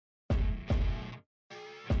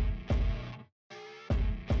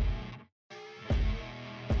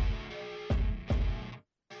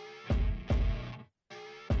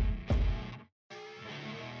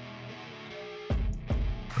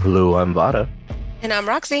Hello, I'm Vada, And I'm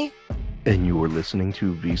Roxy. and you are listening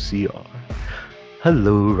to VCR.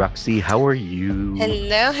 Hello, Roxy, how are you?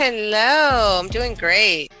 Hello, hello. I'm doing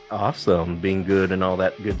great. Awesome, being good and all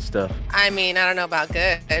that good stuff. I mean, I don't know about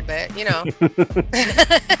good, but you're,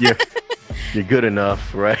 I you're good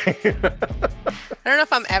enough, right? don't know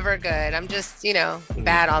if I'm ever good. I'm just,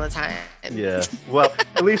 bad all the time. Yeah, well,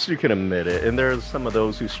 at least you can admit it, and there's some of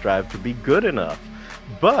those who strive to be good enough.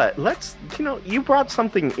 But you brought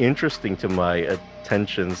something interesting to my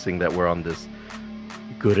attention, seeing that we're on this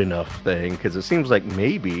good enough thing, because it seems like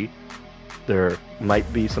maybe there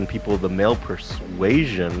might be some people of the male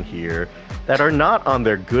persuasion here that are not on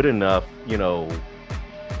their good enough, I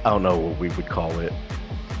don't know what we would call it.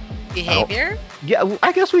 Behavior? Yeah,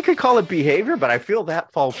 I guess we could call it behavior, but I feel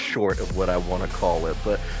that falls short of what I want to call it.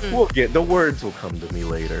 But Mm. we'll get the words will come to me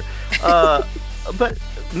later. Uh, but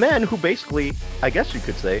men who basically, I guess you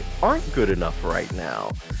could say, aren't good enough right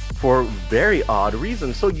now for very odd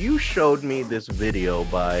reasons. So you showed me this video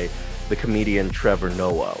by the comedian Trevor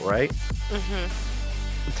Noah, right?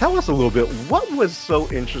 hmm Tell us a little bit. What was so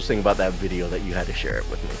interesting about that video that you had to share it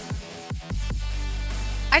with me?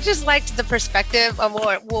 I just liked the perspective of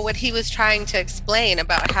what he was trying to explain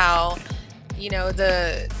about how,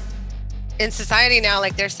 the in society now,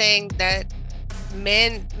 like they're saying that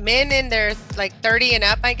men in their like 30 and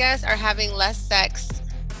up, I guess, are having less sex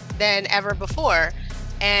than ever before.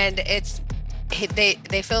 And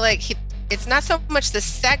they feel like it's not so much the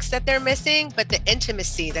sex that they're missing, but the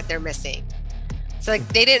intimacy that they're missing. So like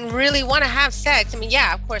they didn't really want to have sex. I mean,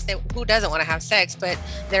 yeah, of course, who doesn't want to have sex, but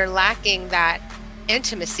they're lacking that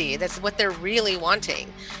intimacy. That's what they're really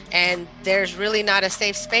wanting. And there's really not a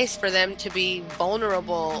safe space for them to be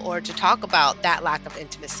vulnerable or to talk about that lack of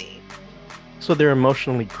intimacy, So they're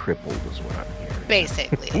emotionally crippled, is what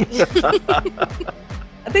basically. I'm hearing.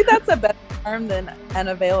 I think that's a better term than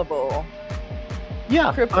unavailable. Yeah,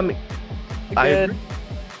 I Crippled. mean, I Good. agree.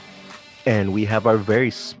 And we have our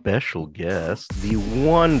very special guest, the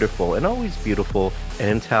wonderful and always beautiful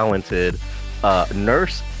and talented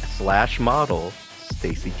nurse slash model,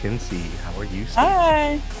 Stacy Kinsey. How are you, Stacy?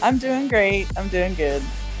 Hi. I'm doing great. I'm doing good.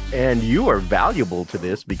 And you are valuable to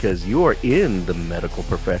this because you are in the medical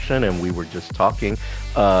profession, and we were just talking.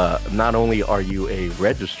 Not only are you a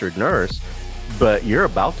registered nurse, but you're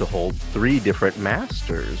about to hold three different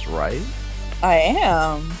masters, right? I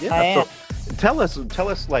am. Yeah. I am. So tell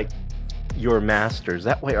us like your masters.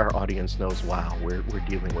 That way our audience knows, wow, we're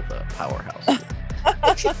dealing with a powerhouse.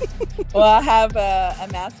 Well, I have a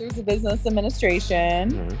master's of business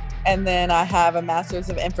administration, Mhm. and then I have a master's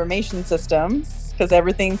of information systems because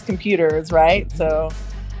everything's computers, right? Mhm. So,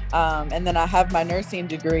 and then I have my nursing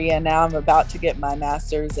degree, and now I'm about to get my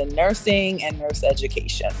master's in nursing and nurse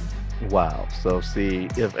education. Wow. So see,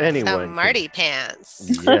 if anyone Some can, Marty pants.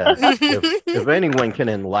 yes, if anyone can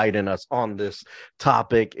enlighten us on this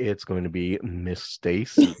topic, it's going to be Miss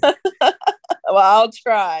Stacy. Well, I'll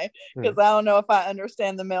try Hmm. because I don't know if I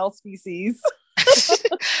understand the male species.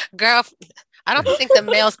 Girl, I don't think the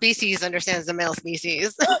male species understands the male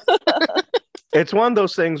species. It's one of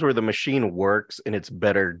those things where the machine works, and it's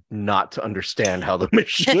better not to understand how the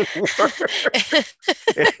machine works.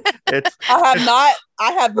 It's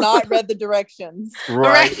I have not read the directions.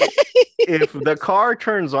 right. Right. If the car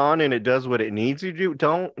turns on and it does what it needs to do,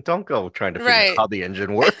 don't go trying to figure out Right. how the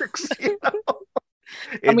engine works.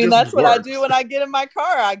 I It mean, just that's what I works. do when I get in my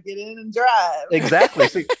car. I get in and drive. Exactly.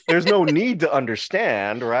 See, there's no need to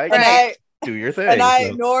understand, right? And Right. Do your thing. I So-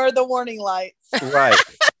 ignore the warning lights. right.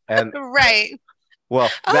 And Right. well,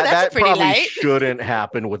 Oh, that that's a that pretty probably light. shouldn't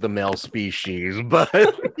happen with the male species, but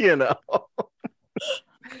you know.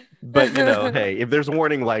 But hey, if there's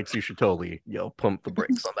warning lights, you should totally, pump the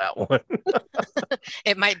brakes on that one.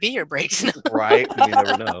 It might be your brakes. Right? You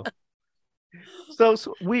never know. So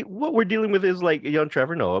what we're dealing with is like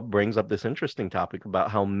Trevor Noah brings up this interesting topic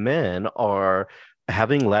about how men are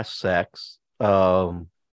having less sex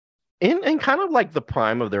in kind of like the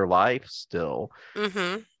prime of their life still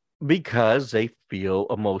hmm because they feel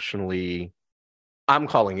emotionally, I'm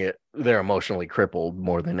calling it, they're emotionally crippled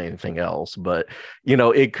more than anything else, but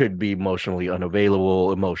it could be emotionally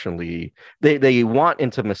unavailable, emotionally they want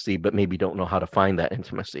intimacy but maybe don't know how to find that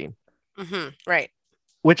intimacy, Right.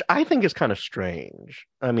 which I think is kind of strange.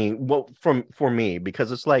 I mean, well, for me,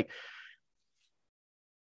 because it's like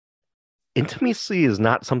intimacy is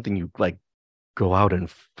not something you like go out and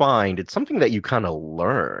find. It's something that you kind of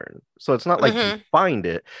learn. So it's not like you hmm find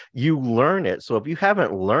it, you learn it. So if you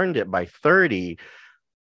haven't learned it by 30,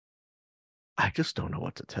 I just don't know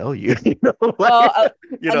what to tell you. Well,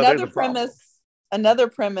 There's another a problem. premise, another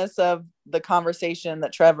premise of the conversation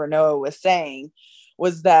that Trevor Noah was saying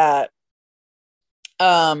was that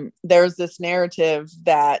there's this narrative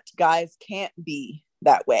that guys can't be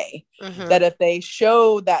that way. That if they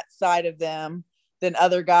show that side of them, then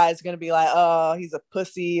other guys are going to be like, oh, he's a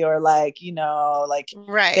pussy, or like, you know, like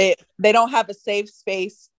Right. they don't have a safe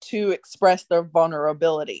space to express their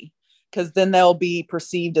vulnerability, because then they'll be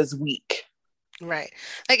perceived as weak. Right.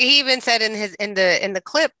 Like he even said in the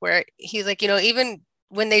clip where he's like, you know, even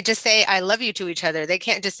when they just say I love you to each other, they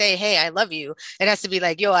can't just say, hey, I love you. It has to be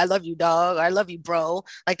like, yo, I love you, dog, or I love you, bro.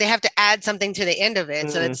 Like they have to add something to the end of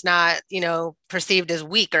it, so it's not, you know, perceived as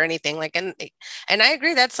weak or anything. Like, and I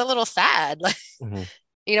agree, that's a little sad. Like,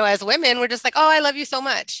 you know, as women, we're just like, oh, I love you so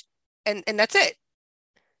much, and that's it.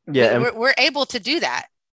 Yeah, we're able to do that.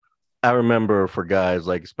 I remember for guys,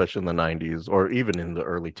 like especially in the 90s or even in the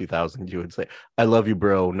early 2000s, you would say, I love you,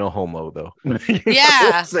 bro. No homo, though.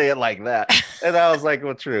 Yeah. Say it like that. And I was like,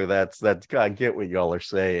 well, true. That's I get what y'all are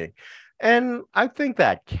saying. And I think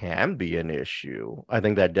that can be an issue. I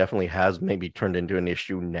think that definitely has maybe turned into an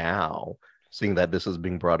issue now, seeing that this is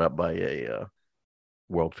being brought up by a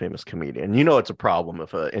world famous comedian. You know, it's a problem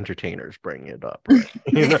if entertainers bring it up, right?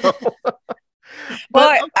 You know?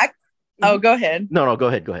 But go ahead. No, go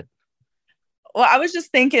ahead. Well, I was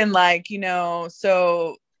just thinking, like, you know,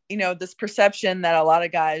 so, you know, this perception that a lot of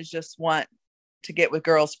guys just want to get with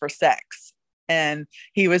girls for sex. And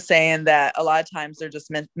he was saying that a lot of times they're just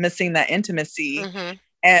missing that intimacy,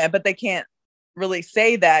 but they can't really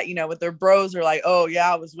say that, you know, with their bros are like, oh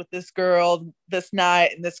yeah, I was with this girl this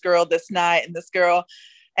night and this girl this night and this girl.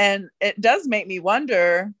 And it does make me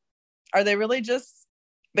wonder, are they really just,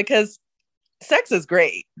 because sex is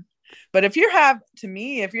great. But if you're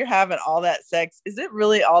having all that sex, is it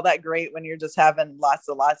really all that great when you're just having lots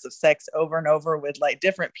of sex over and over with like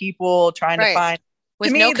different people trying to find,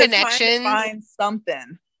 with no connections, find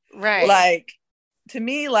something, right? Like, to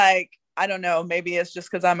me, like, I don't know, maybe it's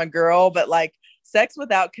just because I'm a girl, but like sex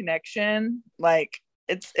without connection, like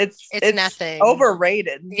it's nothing.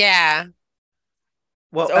 Overrated. Yeah.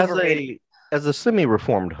 Well, as a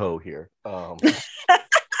semi-reformed hoe here,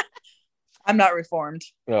 I'm not reformed.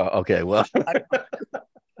 Oh, okay. Well,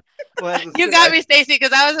 you got me, Stacey,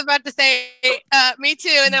 because I was about to say me too,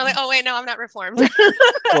 and they're like, "Oh wait, no, I'm not reformed."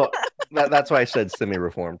 Well, that's why I said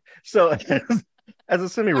semi-reformed. So, as a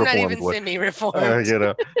semi-reformed, I'm not even semi-reformed. You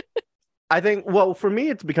know, I think. Well, for me,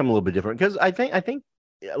 it's become a little bit different because I think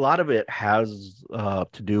a lot of it has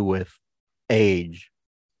to do with age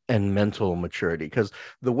and mental maturity. Because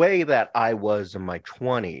the way that I was in my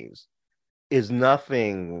 20s is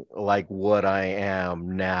nothing like what I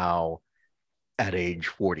am now at age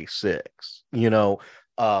 46, you know?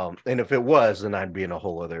 And if it was, then I'd be in a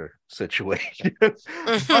whole other situation.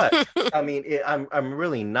 But I mean, I'm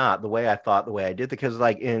really not the way I thought, the way I did, because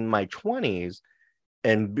like in my 20s,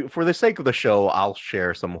 and for the sake of the show, I'll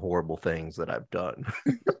share some horrible things that I've done.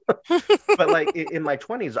 But like in my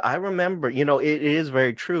 20s, I remember, you know, it is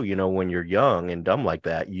very true. You know, when you're young and dumb like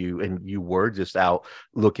that, you were just out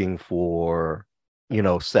looking for, you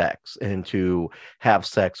know, sex, and to have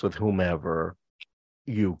sex with whomever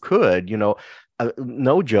you could, you know.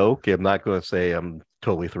 No joke. I'm not going to say I'm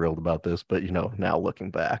totally thrilled about this, but, you know, now looking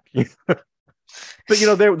back, but, you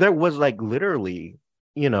know, there was like literally,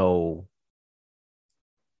 you know,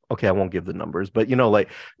 okay, I won't give the numbers, but, you know, like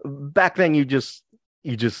back then you just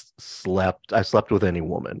slept. I slept with any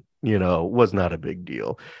woman, you know, was not a big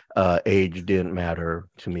deal. Age didn't matter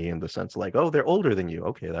to me in the sense like, oh, they're older than you.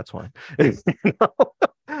 Okay, that's fine. You know?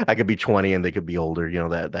 I could be 20 and they could be older, you know,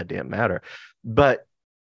 that didn't matter. But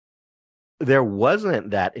there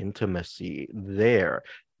wasn't that intimacy there.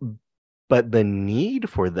 But the need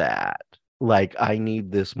for that, like, I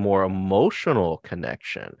need this more emotional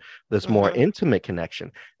connection, this more intimate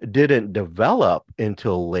connection, didn't develop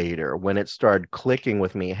until later, when it started clicking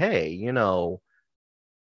with me. Hey, you know,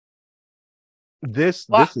 this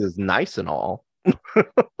is nice and all.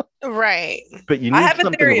 Right. But you need I have a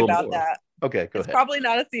theory about more. that. Okay, go ahead. It's probably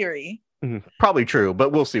not a theory. Probably true,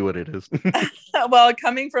 but we'll see what it is. Well,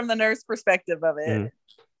 coming from the nurse perspective of it,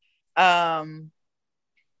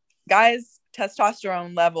 guys'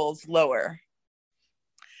 testosterone levels lower.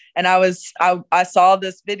 And I saw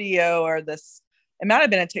this video, or this, it might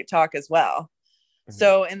have been a TikTok as well.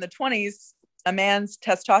 So in the 20s, a man's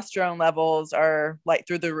testosterone levels are like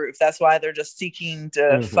through the roof. That's why they're just seeking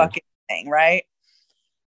to fuck anything, right?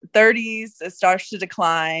 30s, it starts to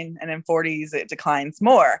decline, and in 40s, it declines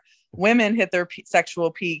more. Women hit their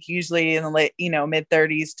sexual peak usually in the late, you know, mid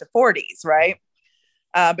 30s to 40s, right?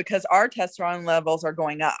 Because our testosterone levels are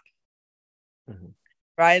going up,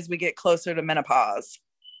 right, as we get closer to menopause.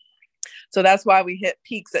 So that's why we hit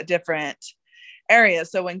peaks at different. area.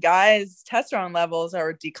 So when guys' testosterone levels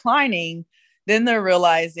are declining, then they're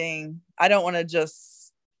realizing I don't want to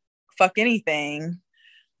just fuck anything.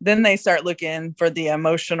 Then they start looking for the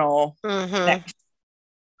emotional next.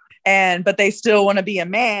 But they still want to be a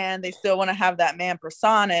man. They still want to have that man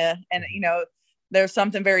persona. And, you know, there's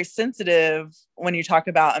something very sensitive when you talk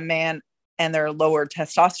about a man and their lower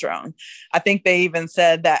testosterone. I think they even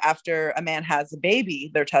said that after a man has a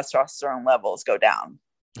baby, their testosterone levels go down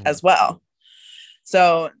as well.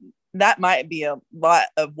 So that might be a lot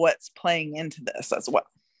of what's playing into this as well.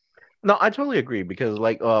 No, I totally agree, because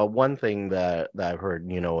like one thing that I've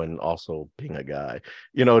heard, you know, and also being a guy,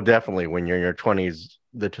 you know, definitely when you're in your 20s,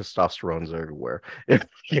 the testosterone's everywhere,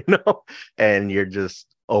 you know, and you're just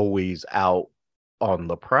always out on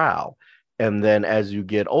the prowl. And then as you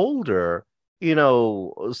get older, you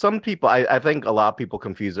know, some people, I think a lot of people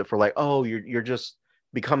confuse it for like, oh, you're just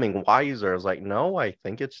becoming wiser. I was like, no, I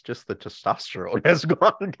think it's just the testosterone has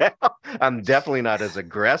gone down. I'm definitely not as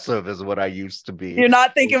aggressive as what I used to be. You're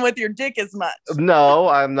not thinking with your dick as much. No,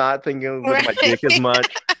 I'm not thinking with my dick as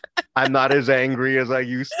much. I'm not as angry as I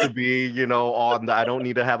used to be, you know, I don't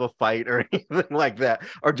need to have a fight or anything like that.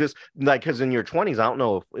 Or just like, because in your 20s, I don't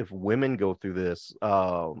know if women go through this,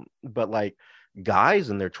 but like guys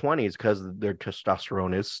in their 20s, because their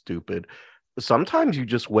testosterone is stupid, sometimes you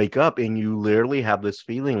just wake up and you literally have this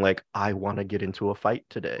feeling like, I want to get into a fight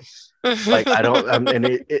today. Like, I don't, and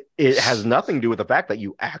it has nothing to do with the fact that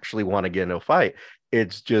you actually want to get into a fight.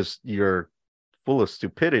 It's just you're full of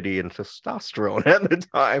stupidity and testosterone at the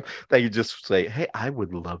time that you just say, hey, I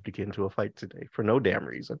would love to get into a fight today for no damn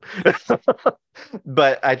reason.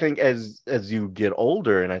 But I think as you get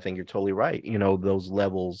older, and I think you're totally right, you know, those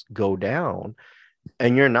levels go down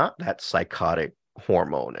and you're not that psychotic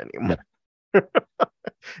hormone anymore.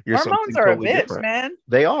 Hormones are totally a bitch, different. Man.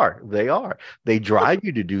 They are. They drive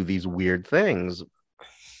you to do these weird things.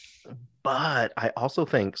 But I also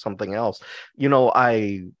think something else. You know,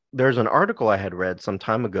 there's an article I had read some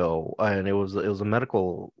time ago, and it was a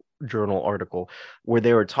medical journal article where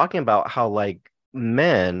they were talking about how like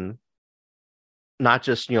men, not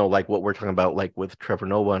just, you know, like what we're talking about, like with Trevor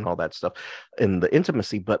Noah and all that stuff in the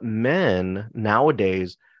intimacy, but men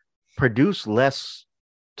nowadays produce less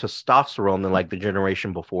testosterone than like the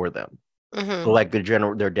generation before them. So like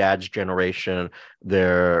their dad's generation,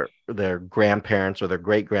 their grandparents or their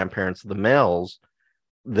great grandparents, the males,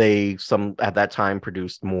 some at that time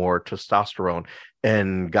produced more testosterone,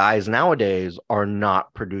 and guys nowadays are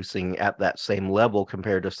not producing at that same level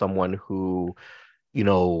compared to someone who, you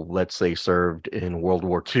know, let's say served in World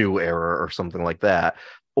War II era or something like that,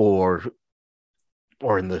 or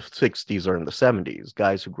in the 60s or in the 70s,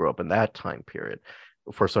 guys who grew up in that time period.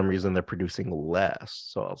 For some reason, they're producing less.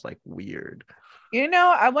 So I was like, weird. You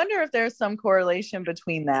know, I wonder if there's some correlation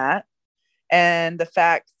between that and the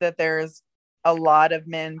fact that there's a lot of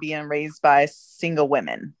men being raised by single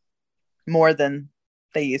women more than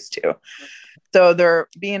they used to. So they're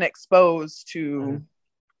being exposed to,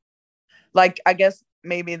 like, I guess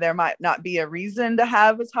maybe there might not be a reason to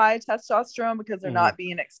have as high testosterone because they're not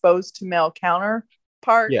being exposed to male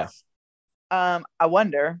counterparts. Yeah. I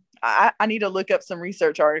wonder. I need to look up some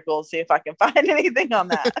research articles, see if I can find anything on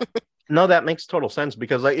that. No, that makes total sense,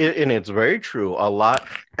 because like, and it's very true. A lot,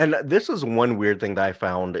 and this is one weird thing that I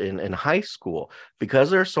found in high school,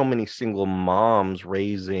 because there are so many single moms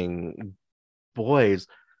raising boys,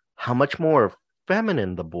 how much more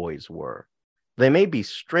feminine the boys were. They may be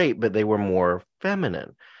straight, but they were more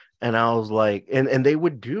feminine. And I was like, and they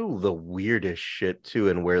would do the weirdest shit too,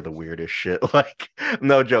 and wear the weirdest shit. Like,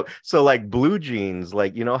 no joke. So like blue jeans,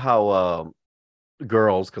 like, you know how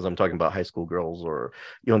girls, because I'm talking about high school girls, or,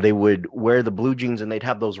 you know, they would wear the blue jeans and they'd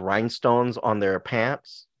have those rhinestones on their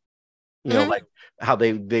pants. You know, like how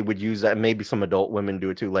they would use that. And maybe some adult women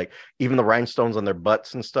do it too, like even the rhinestones on their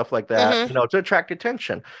butts and stuff like that, you know, to attract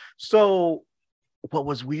attention. So what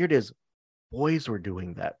was weird is boys were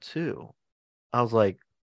doing that too. I was like,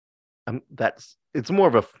 it's more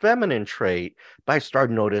of a feminine trait, but I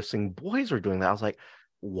started noticing boys were doing that. I was like,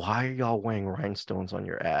 why are y'all wearing rhinestones on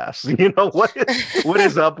your ass? You know, what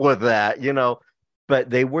is up with that? You know, but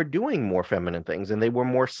they were doing more feminine things, and they were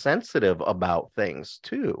more sensitive about things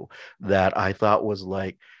too, that I thought was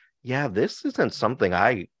like, yeah, this isn't something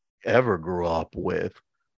I ever grew up with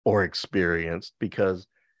or experienced, because,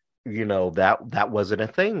 you know, that wasn't a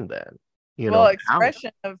thing then. You know,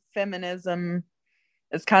 expression of feminism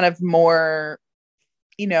is kind of more,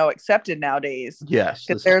 you know, accepted nowadays. Yes,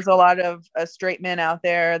 because there's a lot of straight men out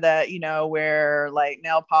there that, you know, wear like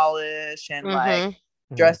nail polish and like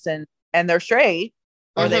dressing, and they're straight,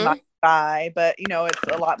 or they might be bi, but, you know, it's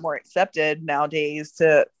a lot more accepted nowadays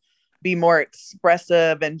to be more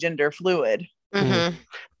expressive and gender fluid. Mm-hmm.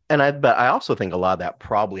 And but I also think a lot of that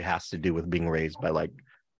probably has to do with being raised by like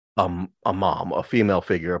a mom, a female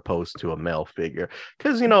figure opposed to a male figure.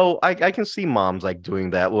 Because I can see moms like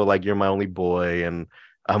doing that. Well, like, you're my only boy and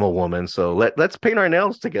I'm a woman, so let's paint our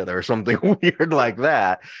nails together or something weird like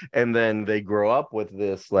that. And then they grow up with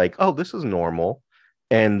this like, oh, this is normal.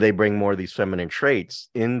 And they bring more of these feminine traits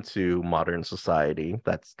into modern society.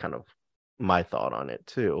 That's kind of my thought on it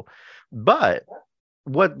too. But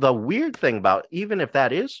what the weird thing about, even if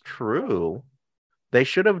that is true, they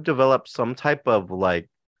should have developed some type of like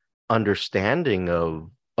understanding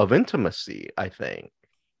of intimacy, I think.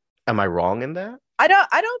 Am I wrong in that? I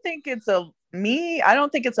don't think it's I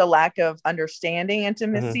don't think it's a lack of understanding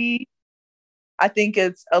intimacy. Mm-hmm. I think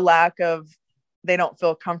it's a lack of, they don't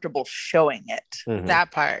feel comfortable showing it. Mm-hmm.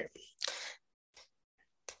 That part.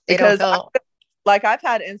 Because like I've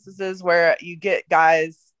had instances where you get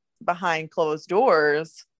guys behind closed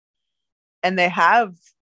doors and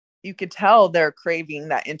you could tell they're craving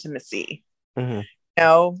that intimacy. Mm-hmm.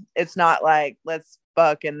 It's not like let's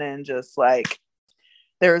fuck and then just like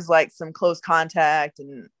there's like some close contact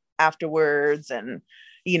and afterwards, and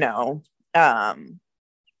even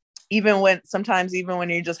when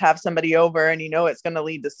you just have somebody over and it's going to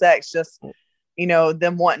lead to sex, just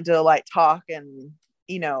them wanting to like talk and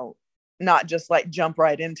not just like jump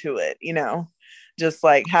right into it, just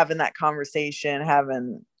like having that conversation,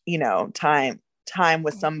 having time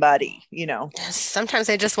with somebody. Sometimes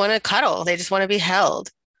they just want to cuddle, they just want to be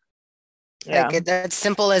held. Like that's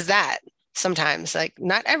simple as that. Sometimes, like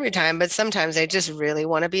not every time, but sometimes they just really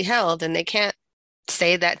want to be held and they can't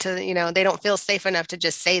say that to they don't feel safe enough to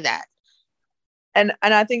just say that. And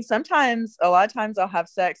I think a lot of times I'll have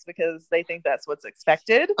sex because they think that's what's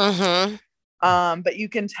expected. Mm-hmm. But you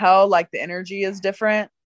can tell like the energy is different,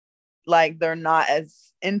 like they're not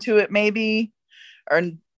as into it maybe, or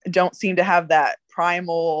don't seem to have that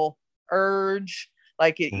primal urge,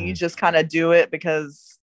 like you just kind of do it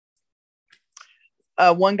because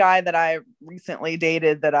one guy that I recently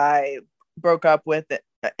dated that I broke up with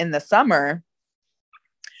in the summer,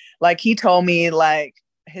 like he told me like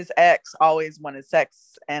his ex always wanted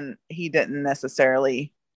sex and he didn't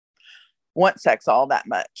necessarily want sex all that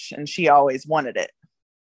much, and she always wanted it.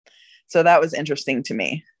 So that was interesting to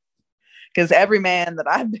me, because every man that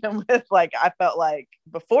I've been with, like I felt like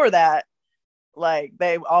before that, like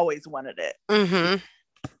they always wanted it. Mm-hmm.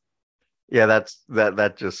 Yeah,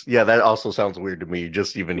 that also sounds weird to me,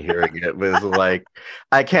 just even hearing it. But it's like,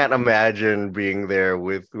 I can't imagine being there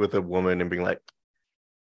with a woman and being like,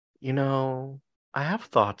 I have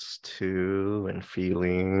thoughts too and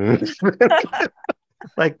feelings.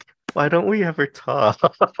 Like, why don't we ever talk?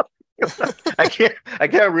 I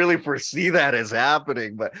can't really foresee that as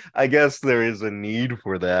happening, but I guess there is a need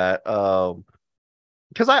for that.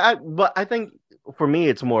 Because but I think for me,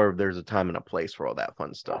 it's more of there's a time and a place for all that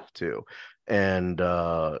fun stuff too. And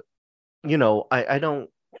I don't,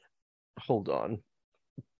 hold on.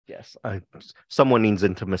 Yes, someone needs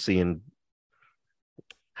intimacy, and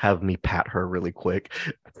have me pat her really quick.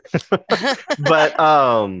 But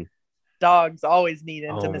dogs always need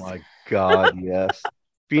intimacy. Oh my God, yes.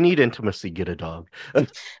 If you need intimacy, get a dog.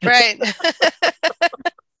 Right.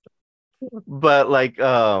 But like,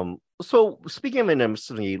 so speaking of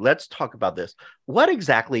intimacy, let's talk about this. What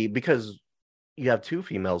exactly, because you have two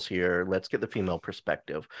females here, let's get the female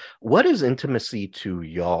perspective. What is intimacy to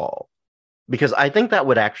y'all? Because I think that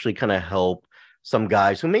would actually kind of help some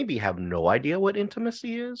guys who maybe have no idea what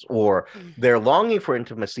intimacy is, or they're longing for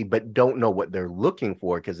intimacy but don't know what they're looking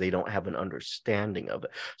for because they don't have an understanding of it.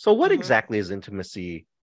 So what exactly is intimacy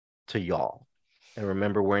to y'all? And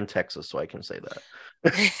remember, we're in Texas, so I can say that.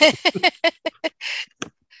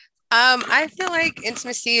 I feel like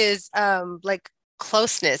intimacy is like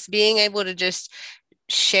closeness, being able to just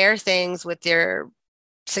share things with your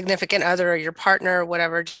significant other or your partner or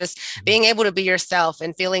whatever, just being able to be yourself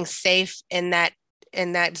and feeling safe in that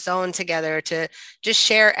zone together, to just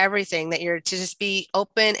share everything, to just be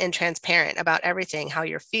open and transparent about everything, how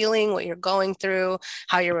you're feeling, what you're going through,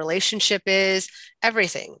 how your relationship is,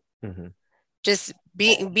 everything. Mm-hmm. Just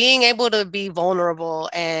being able to be vulnerable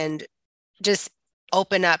and just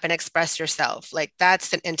open up and express yourself, like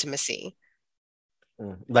that's an intimacy.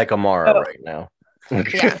 Like Amara right now.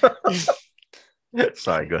 Yeah.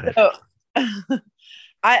 Sorry, go ahead. So,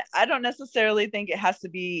 I don't necessarily think it has to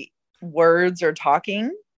be words or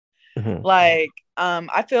talking. Mm-hmm. Like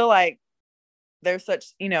I feel like there's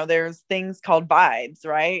there's things called vibes,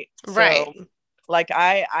 right? Right. So, like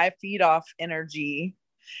I feed off energy,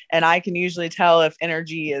 and I can usually tell if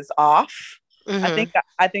energy is off Mhm.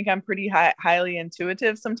 I think I'm pretty highly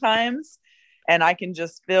intuitive sometimes, and I can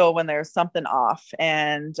just feel when there's something off.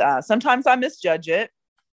 And sometimes I misjudge it,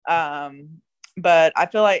 but I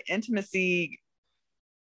feel like intimacy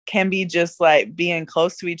can be just like being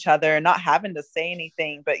close to each other and not having to say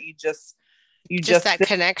anything, but you Just that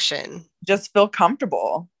connection. just feel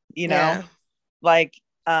comfortable, you know? Yeah. Like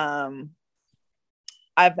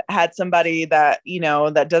I've had somebody that, you know,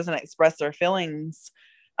 that doesn't express their feelings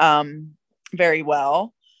very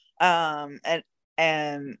well.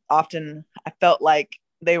 And often I felt like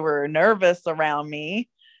they were nervous around me.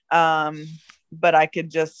 But I could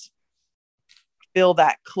just feel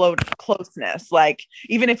that closeness. Like,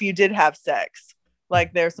 even if you did have sex,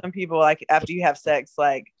 like there's some people like after you have sex,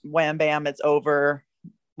 like wham bam, it's over.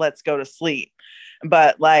 Let's go to sleep.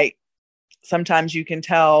 But like sometimes you can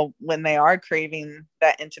tell when they are craving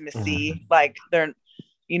that intimacy, like they're,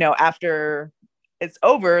 you know, after it's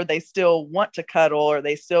over, they still want to cuddle or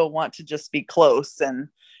they still want to just be close. And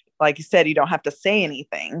like you said, you don't have to say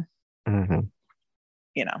anything, Mm-hmm.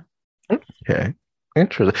 you know. Okay.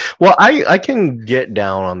 Interesting. Well, I can get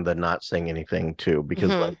down on the not saying anything too,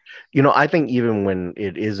 because Mhm. like, you know, I think even when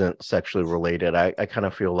it isn't sexually related, I kind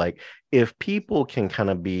of feel like if people can kind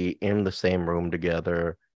of be in the same room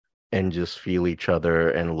together and just feel each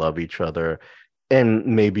other and love each other, and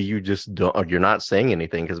maybe you just don't, or you're not saying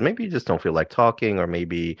anything because maybe you just don't feel like talking, or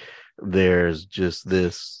maybe there's just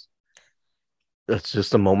this, it's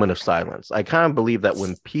just a moment of silence. I kind of believe that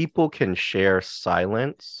when people can share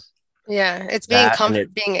silence, Yeah, it's that and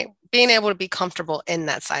it being able to be comfortable in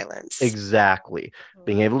that silence. exactly,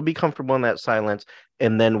 being able to be comfortable in that silence,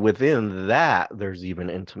 and then within that there's even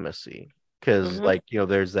intimacy, because Mhm. like, you know,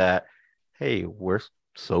 there's that, hey, we're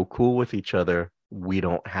so cool with each other, we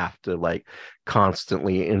don't have to like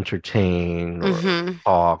constantly entertain or Mhm.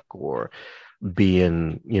 talk or be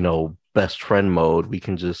in, you know, best friend mode. We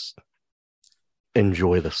can just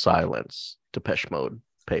enjoy the silence. Depeche Mode,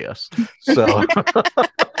 pay us. So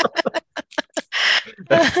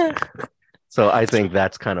so I think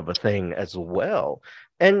that's kind of a thing as well.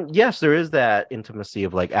 And yes, there is that intimacy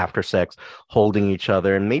of like after sex, holding each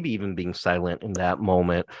other and maybe even being silent in that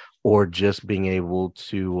moment, or just being able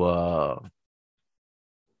to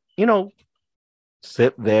you know,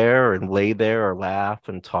 sit there and lay there or laugh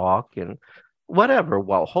and talk and whatever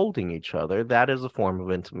while holding each other. That is a form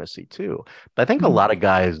of intimacy too. But I think a lot of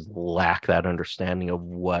guys lack that understanding of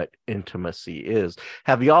what intimacy is.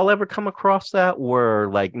 Have y'all ever come across that where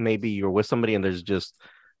like maybe you're with somebody and there's just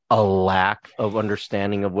a lack of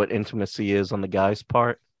understanding of what intimacy is on the guy's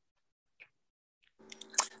part?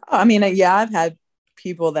 I mean, yeah, I've had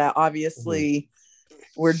people that Mhm. obviously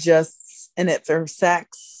were just in it for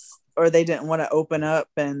sex or they didn't want to open up,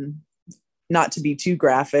 and not to be too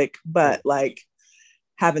graphic, but like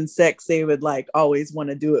having sex, they would like always want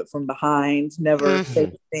to do it from behind, never say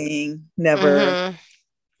Mhm. anything, never, Mhm.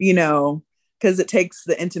 you know, because it takes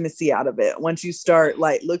the intimacy out of it. Once you start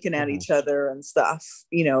like looking at Mhm. each other and stuff,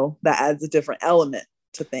 you know, that adds a different element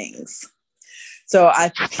to things. So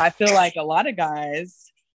I feel like a lot of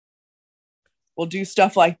guys will do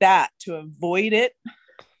stuff like that to avoid it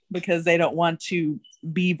because they don't want to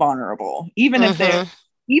be vulnerable. Mhm.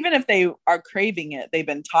 Even if they are craving it, they've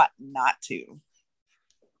been taught not to.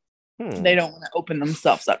 They Hmm. don't want to open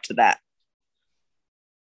themselves up to that.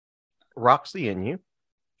 Roxy and you.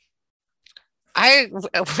 I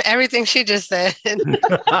everything she just said.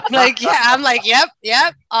 Like, yeah, I'm like, yep,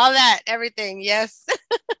 yep, all that, everything. Yes.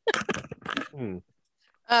 Hmm.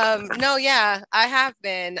 No, yeah, I have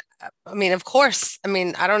been. I mean, of course. I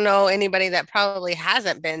mean, I don't know anybody that probably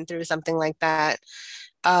hasn't been through something like that.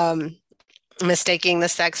 Um, Mistaking the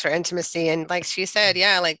sex for intimacy. And like she said,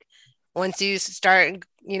 yeah, like once you start,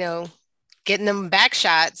 getting them back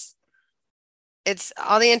shots, it's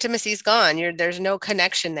all the intimacy's gone. There's no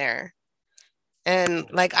connection there. And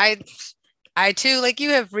like I too, like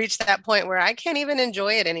you have reached that point where I can't even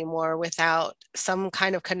enjoy it anymore without some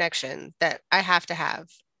kind of connection that I have to have.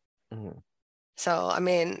 Mhm. So, I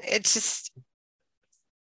mean, it's just,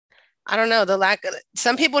 I don't know, the lack of,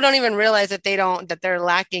 some people don't even realize that they're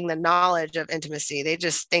lacking the knowledge of intimacy. They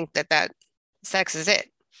just think that sex is it.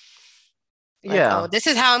 Like, oh, Yeah. this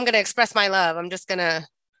is how I'm going to express my love. I'm just going to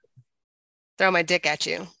throw my dick at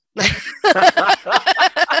you.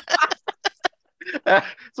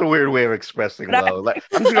 It's a weird way of expressing But love. Like,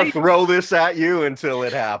 I'm just I gonna throw this at you until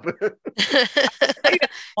it happens. tell you,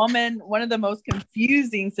 woman, one of the most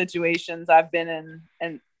confusing situations I've been in,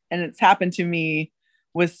 and it's happened to me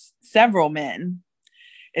with several men,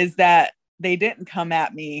 is that they didn't come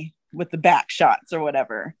at me with the back shots or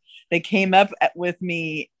whatever. They came up with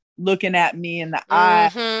me looking at me in the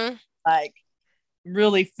eye, Mm-hmm. like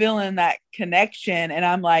really feeling that connection. And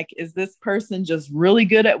I'm like, is this person just really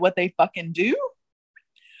good at what they fucking do?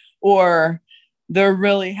 Or they're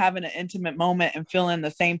really having an intimate moment and feeling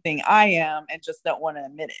the same thing I am and just don't want to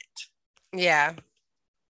admit it. Yeah.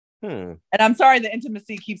 And I'm sorry the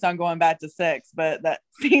intimacy keeps on going back to sex, but that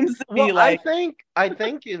seems to be like I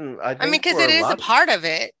think because it is a part of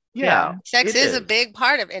it. Yeah. Sex is a big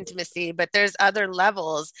part of intimacy, but there's other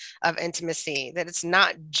levels of intimacy, that it's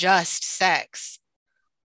not just sex.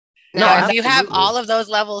 Now, if you have all of those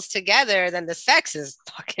levels together, then the sex is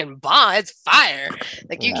fucking bomb. It's fire.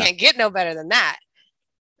 Like you can't get no better than that.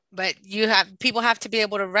 But people have to be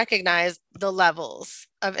able to recognize the levels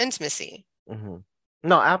of intimacy. Mm-hmm.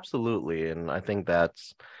 No, absolutely. And I think that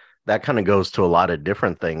kind of goes to a lot of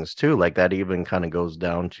different things too. Like that even kind of goes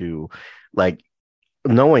down to like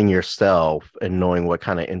knowing yourself and knowing what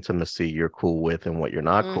kind of intimacy you're cool with and what you're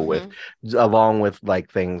not cool with, along with like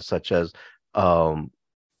things such as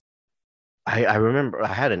I remember I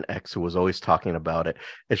had an ex who was always talking about it,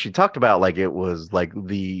 and she talked about like it was like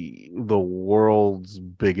the world's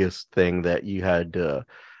biggest thing that you had to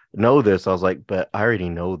know this. I was like, but I already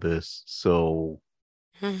know this, so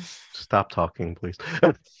stop talking, please.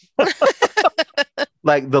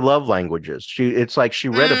 Like the love languages. It's like she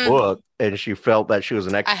read a book and she felt that she was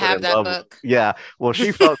an expert. I have that book. Yeah. Well,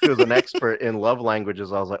 she felt she was an expert in love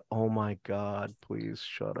languages. I was like, oh my God, please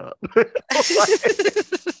shut up.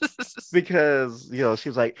 Because, you know, she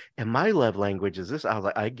was like, and my love language is this. I was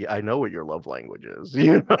like, I know what your love language is.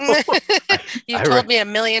 You know, you've told me a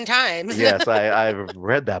million times. Yes, I've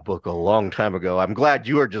read that book a long time ago. I'm glad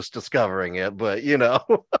you are just discovering it, but you know.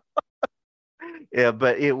 Yeah,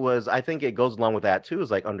 but I think it goes along with that too,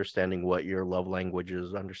 is like understanding what your love language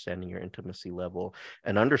is, understanding your intimacy level,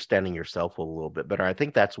 and understanding yourself a little bit better. I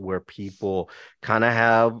think that's where people kind of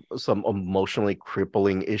have some emotionally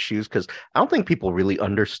crippling issues, because I don't think people really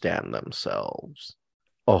understand themselves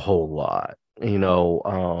a whole lot, you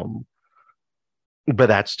know. But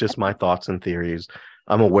that's just my thoughts and theories.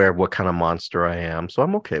 I'm aware of what kind of monster I am, so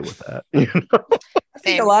I'm okay with that. You know? I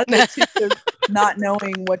think a lot of it is not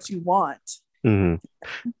knowing what you want. Mm-hmm.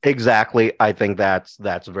 Exactly. I think that's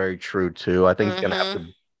very true too. I think you're gonna have to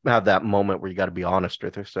have that moment where you got to be honest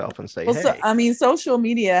with yourself and say, hey. So, I mean, social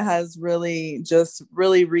media has really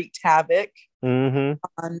wreaked havoc on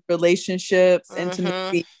relationships,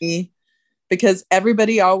 intimacy, because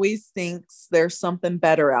everybody always thinks there's something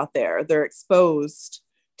better out there. They're exposed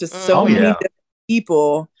to so many different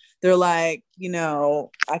people. They're like, you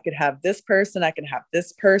know, I could have this person, I could have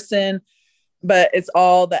this person. But it's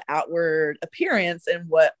all the outward appearance and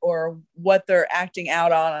what they're acting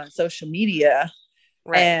out on social media.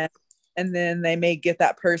 Right. And then they may get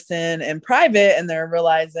that person in private and they're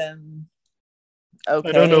realizing, okay,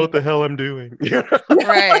 I don't know what the hell I'm doing.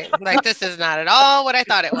 Right. Like, this is not at all what I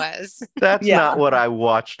thought it was. That's not what I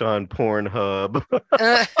watched on Pornhub.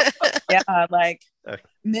 Yeah. Like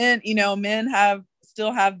men, you know,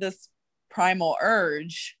 still have this primal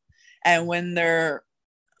urge. And when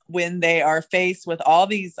they are faced with all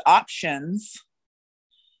these options,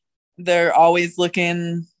 they're always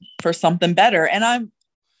looking for something better. And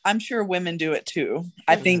I'm sure women do it too.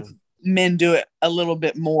 I think men do it a little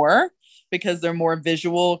bit more because they're more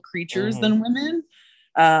visual creatures than women.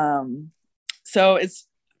 So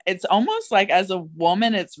it's almost like as a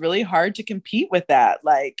woman, it's really hard to compete with that.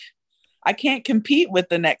 Like, I can't compete with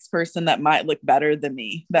the next person that might look better than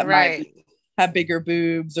me, that might have bigger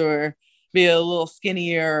boobs or be a little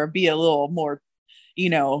skinnier or be a little more, you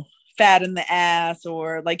know, fat in the ass,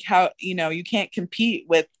 or like how, you know, you can't compete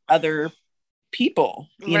with other people,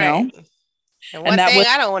 you know? And one thing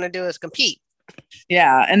I don't want to do is compete.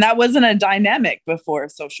 Yeah. And that wasn't a dynamic before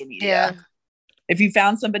social media. Yeah. If you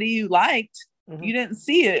found somebody you liked, you didn't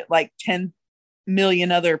see it like 10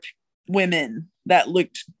 million other women that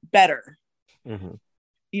looked better,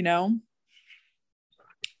 you know?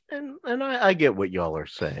 And I get what y'all are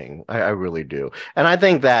saying. I really do. And I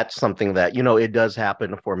think that's something that, you know, it does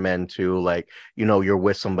happen for men too. Like, you know, you're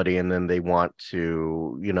with somebody and then they want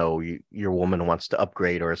to, you know, your woman wants to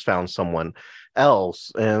upgrade or has found someone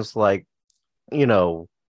else. And it's like, you know,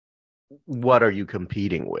 what are you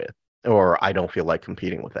competing with? Or I don't feel like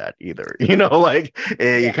competing with that either. You know, like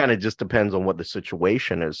it kind of just depends on what the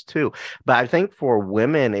situation is too. But I think for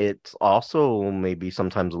women, it's also maybe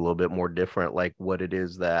sometimes a little bit more different, like what it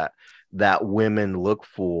is that women look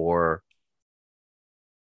for.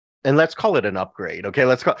 And let's call it an upgrade. Okay,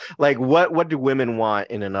 let's call like what do women want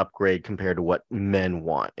in an upgrade compared to what men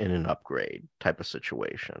want in an upgrade type of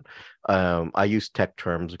situation. I use tech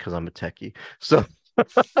terms because I'm a techie. So But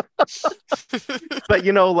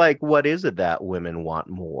like, what is it that women want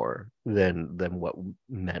more than what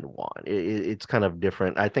men want? It's kind of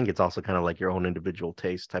different. I think it's also kind of like your own individual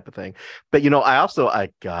taste type of thing. But I also,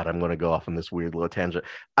 God, I'm going to go off on this weird little tangent.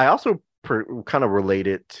 I also kind of relate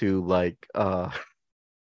it to like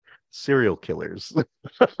serial killers.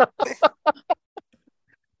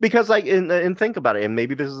 Because like, and think about it, and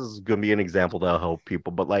maybe this is going to be an example that'll help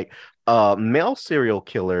people, but like male serial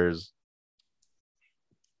killers,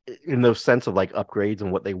 in the sense of like upgrades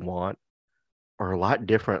and what they want, are a lot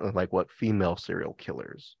different than like what female serial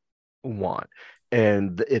killers want.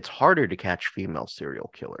 And it's harder to catch female serial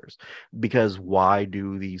killers, because why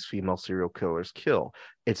do these female serial killers kill?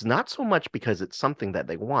 It's not so much because it's something that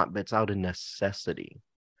they want, but it's out of necessity.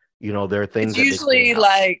 There are things It's that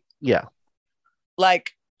usually yeah,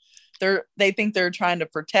 like they think they're trying to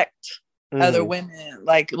protect other women.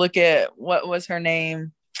 Like, look at what was her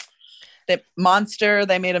name? That Monster.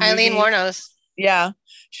 They made a movie. Eileen Wuornos. Yeah,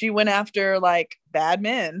 she went after like bad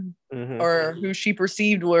men, or who she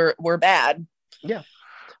perceived were bad. Yeah.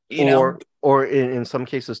 Or in some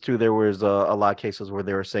cases too, there was a lot of cases where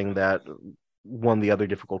they were saying that one of the other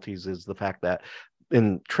difficulties is the fact that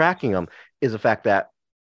in tracking them is the fact that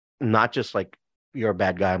not just like, you're a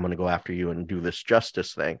bad guy, I'm going to go after you and do this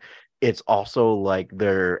justice thing. It's also like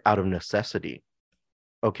they're out of necessity.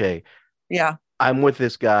 Okay. Yeah. I'm with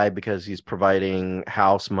this guy because he's providing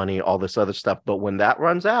house money, all this other stuff. But when that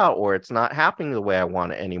runs out, or it's not happening the way I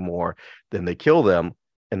want it anymore, then they kill them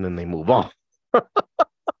and then they move on.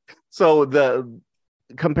 So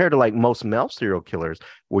compared to like most male serial killers,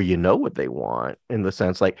 where what they want, in the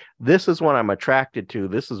sense like, this is what I'm attracted to,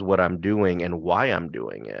 this is what I'm doing and why I'm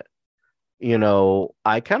doing it.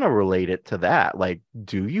 I kind of relate it to that. Like,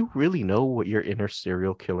 do you really know what your inner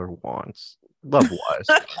serial killer wants, love-wise?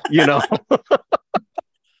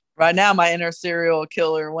 Right now, my inner serial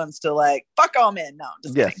killer wants to like fuck all men. No,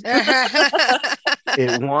 just yes.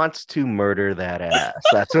 It wants to murder that ass.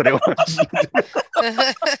 That's what it wants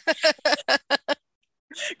to do.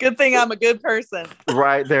 Good thing I'm a good person.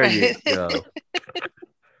 Right, there you go.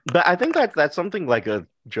 But I think that's something like a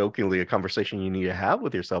conversation you need to have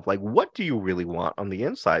with yourself. Like, what do you really want on the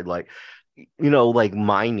inside? Like, like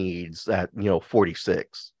my needs at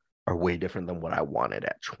 46 are way different than what I wanted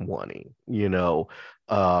at 20. Now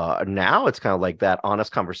it's kind of like that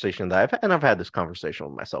honest conversation that I've had this conversation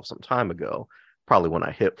with myself some time ago, probably when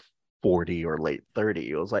I hit 40 or late 30.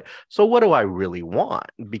 It was like, so what do I really want?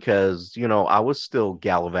 Because I was still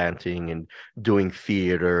gallivanting and doing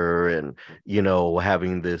theater and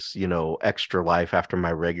having this extra life after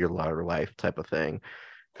my regular life type of thing.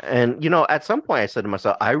 And at some point I said to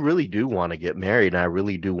myself, I really do want to get married and I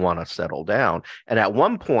really do want to settle down. And at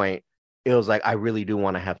one point it was like, I really do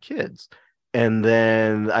want to have kids. And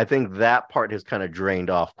then I think that part has kind of drained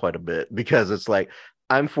off quite a bit, because it's like,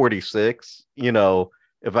 I'm 46,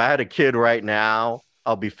 if I had a kid right now,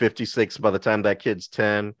 I'll be 56 by the time that kid's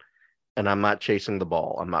 10, and I'm not chasing the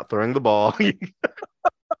ball. I'm not throwing the ball.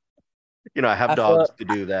 I have dogs to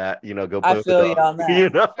do that. Go. I feel you on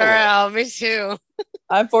that. Girl, me too.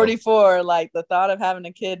 I'm 44. Like, the thought of having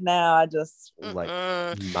a kid now, I just like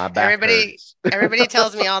my back. Everybody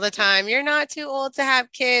tells me all the time, you're not too old to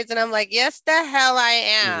have kids, and I'm like, yes, the hell I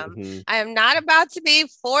am. I am not about to be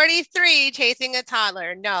 43 chasing a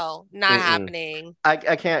toddler. No, not happening. I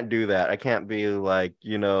can't do that. I can't be like,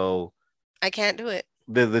 I can't do it.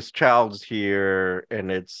 This child's here,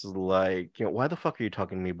 and it's like, why the fuck are you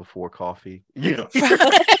talking to me before coffee?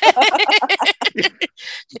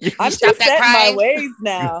 I'm just set in my ways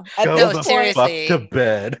now. Seriously. Fuck to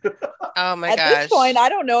bed. Oh my gosh. At this point, I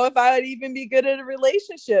don't know if I would even be good at a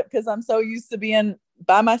relationship, because I'm so used to being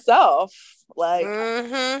by myself. Like,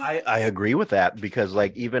 I agree with that, because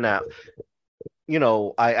like, even at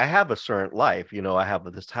I have a certain life. I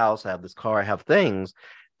have this house, I have this car, I have things,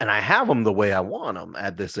 and I have them the way I want them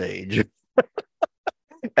at this age.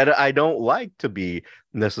 And I don't like to be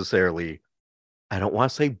necessarily, I don't want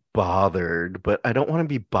to say bothered, but I don't want to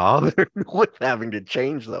be bothered with having to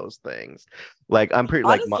change those things. Like, I'm pretty,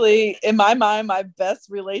 honestly, in my mind, my best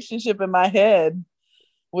relationship in my head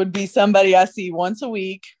would be somebody I see once a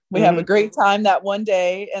week. We have a great time that one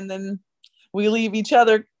day, and then we leave each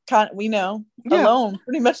other alone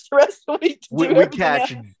pretty much the rest of the week. We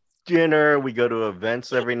catch dinner, we go to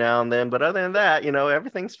events every now and then, but other than that,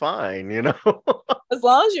 everything's fine. As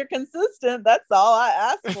long as you're consistent, that's all I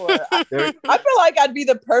ask for. I feel like I'd be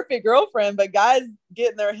the perfect girlfriend, but guys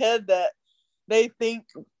get in their head that they think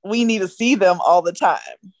we need to see them all the time.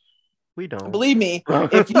 We don't. Believe me,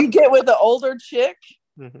 if you get with an older chick,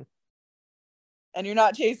 and you're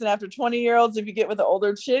not chasing after 20-year-olds. If you get with an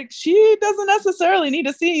older chick, she doesn't necessarily need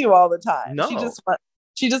to see you all the time. No.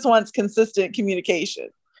 She just wants consistent communication.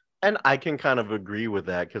 And I can kind of agree with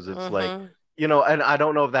that, because it's like, you know, and I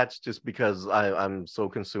don't know if that's just because I'm so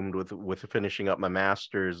consumed with finishing up my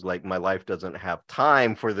master's, like my life doesn't have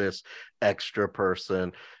time for this extra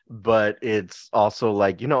person. But it's also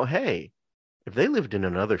like, you know, hey, if they lived in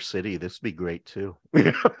another city, this would be great too.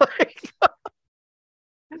 You know, like,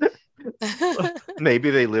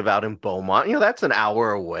 maybe they live out in Beaumont. You know, that's an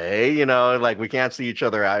hour away. You know, like we can't see each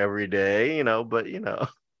other out every day. You know, but you know,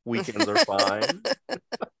 weekends are fine.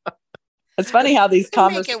 It's funny how these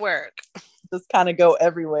make it work. Just kind of go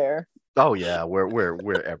everywhere. Oh yeah, we're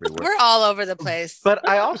everywhere. We're all over the place. But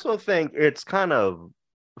I also think it's kind of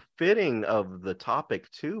fitting of the topic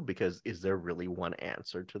too, because is there really one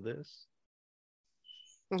answer to this?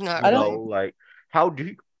 Not I really. don't- Like how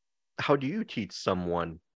do you teach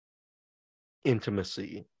someone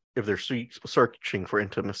intimacy if they're searching for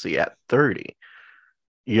intimacy at 30?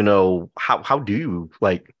 You know, how do you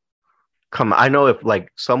like come? I know if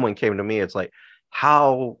like someone came to me, it's like,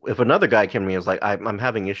 how if another guy came to me, it's like I'm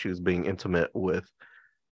having issues being intimate with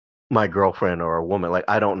my girlfriend or a woman, like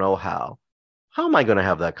I don't know how am I going to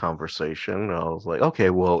have that conversation? And I was like, okay,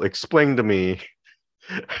 well, explain to me.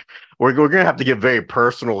 we're going to have to get very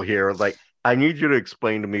personal here. Like, I need you to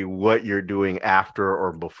explain to me what you're doing after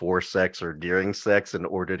or before sex or during sex in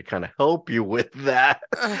order to kind of help you with that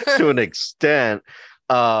to an extent.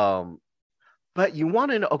 But you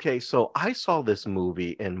want to know, okay, so I saw this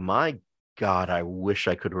movie, and my God, I wish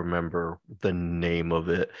I could remember the name of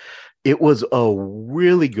it. It was a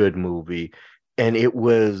really good movie, and it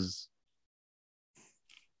was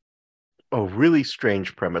a really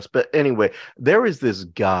strange premise. But anyway, there is this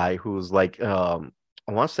guy who's like, I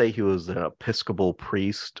want to say he was an Episcopal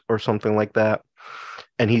priest or something like that.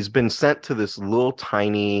 And he's been sent to this little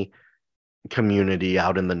tiny community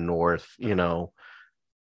out in the north, you know,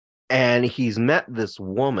 and he's met this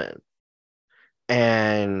woman,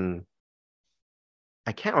 and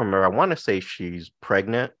I can't remember. I want to say she's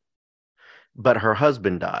pregnant, but her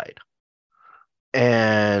husband died.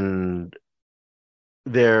 And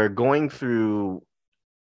they're going through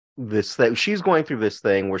this thing. She's going through this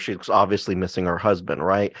thing where she's obviously missing her husband,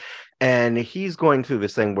 right? And he's going through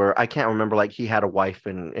this thing where I can't remember, like he had a wife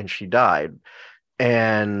and she died.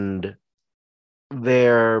 And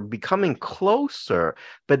they're becoming closer,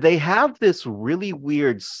 but they have this really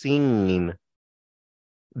weird scene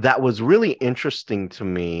that was really interesting to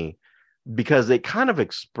me, because it kind of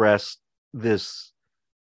expressed this,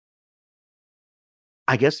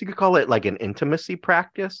 I guess you could call it like an intimacy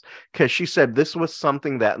practice, because she said this was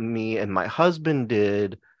something that me and my husband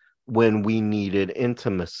did when we needed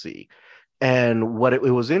intimacy. And what it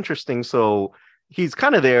was interesting, so he's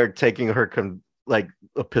kind of there taking her like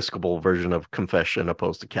Episcopal version of confession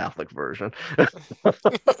opposed to Catholic version.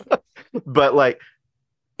 But like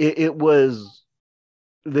it was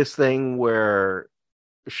this thing where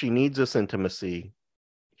she needs this intimacy.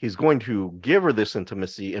 He's going to give her this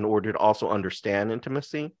intimacy in order to also understand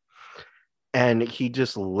intimacy. And he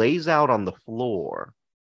just lays out on the floor,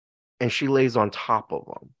 and she lays on top of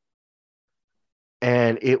him.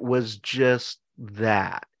 And it was just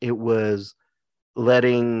that. It was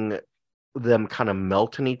letting them kind of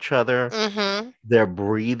melt in each other. Mm-hmm. Their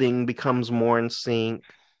breathing becomes more in sync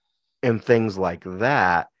and things like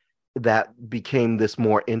that. That became this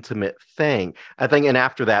more intimate thing, I think. And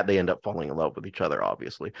after that, they end up falling in love with each other,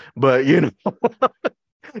 obviously. But, you know,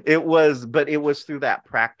 it was through that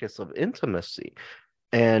practice of intimacy.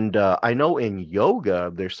 And I know in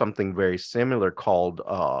yoga, there's something very similar called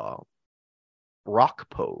rock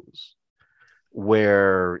pose,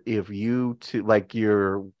 where if you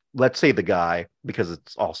let's say the guy, because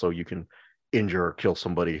it's also, you can injure or kill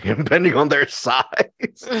somebody depending on their size.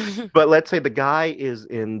 But let's say the guy is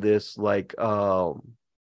in this like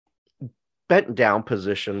bent down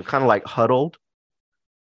position, kind of like huddled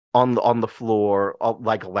on the floor,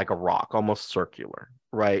 like a rock, almost circular,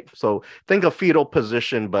 right? So think a fetal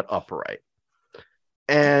position, but upright.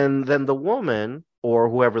 And then the woman, or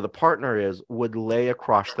whoever the partner is, would lay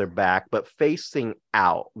across their back, but facing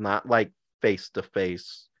out, not like face to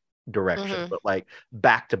face direction, but like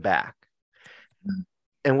back to back.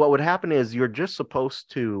 And what would happen is you're just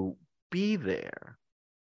supposed to be there,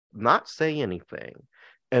 not say anything.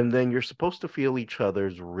 And then you're supposed to feel each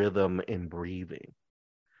other's rhythm in breathing.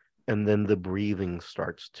 And then the breathing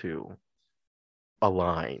starts to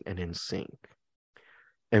align and in sync.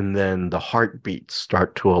 And then the heartbeats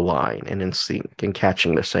start to align and in sync and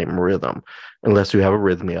catching the same rhythm. Unless you have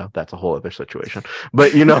arrhythmia, that's a whole other situation.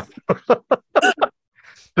 But, you know,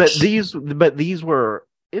 But these were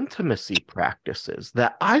intimacy practices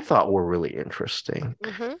that I thought were really interesting,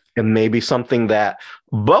 Hmm. and maybe something that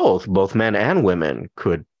both men and women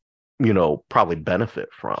could, probably benefit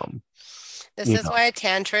from. This You is know, why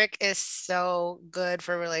tantric is so good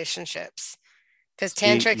for relationships. Because see,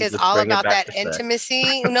 tantric you is just all bring it about back that to sex.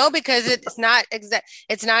 intimacy. No, because it's not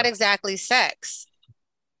exactly sex.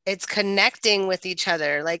 It's connecting with each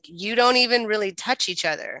other. Like you don't even really touch each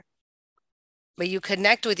other, but you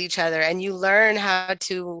connect with each other and you learn how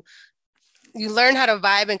to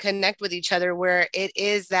vibe and connect with each other where it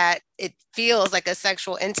is that it feels like a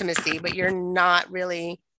sexual intimacy, but you're not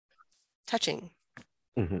really touching.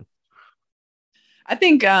 Hmm. I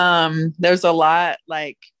think there's a lot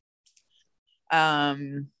like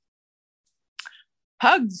um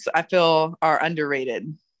hugs I feel are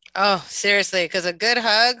underrated. Oh, seriously, because a good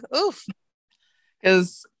hug, oof.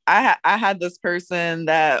 Because I had this person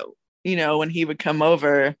that, when he would come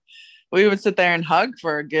over, we would sit there and hug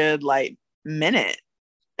for a good like minute.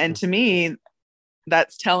 And to me,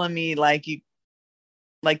 that's telling me like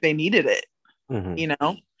they needed it, Hmm. you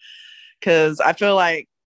know? Because I feel like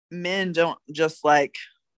men don't just like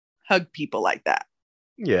hug people like that.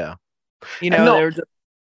 Yeah. And no, They're just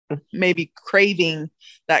maybe craving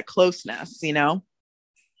that closeness.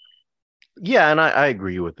 yeah, and I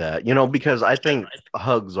agree with that, because I think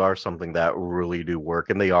hugs are something that really do work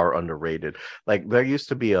and they are underrated. Like there used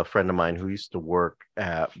to be a friend of mine who used to work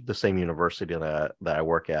at the same university that I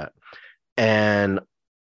work at. And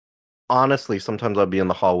honestly, sometimes I'd be in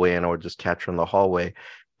the hallway and I would just catch her in the hallway.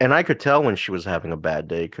 And I could tell when she was having a bad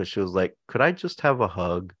day because she was like, could I just have a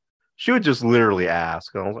hug? She would just literally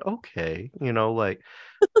ask. And I was like, okay, like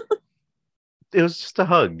it was just a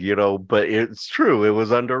hug, but it's true. It was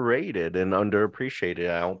underrated and underappreciated.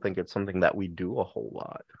 I don't think it's something that we do a whole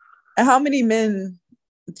lot. And how many men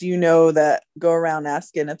do you know that go around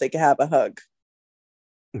asking if they can have a hug?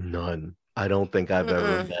 None. I don't think I've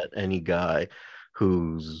ever Mm-mm. met any guy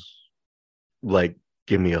who's like,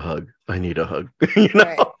 give me a hug. I need a hug,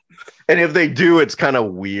 Right. And if they do, it's kind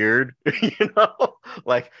of weird,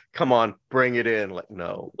 like, come on, bring it in. Like,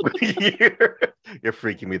 no, you're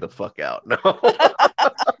freaking me the fuck out. No,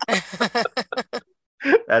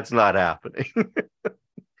 that's not happening.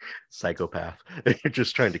 Psychopath. You're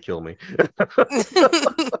just trying to kill me.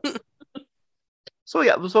 So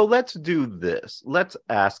yeah, so let's do this. Let's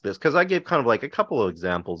ask this because I gave kind of like a couple of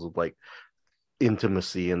examples of like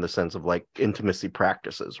intimacy in the sense of like intimacy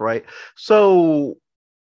practices, right? So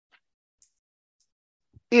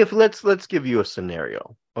if let's give you a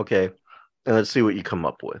scenario, okay? And let's see what you come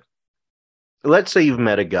up with. Let's say you've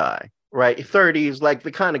met a guy, right? 30s, like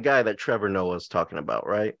the kind of guy that Trevor Noah's talking about,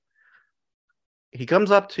 right? He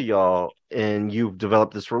comes up to y'all and you've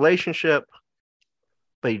developed this relationship,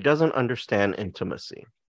 but he doesn't understand intimacy.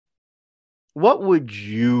 What would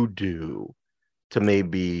you do to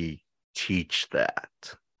maybe teach that?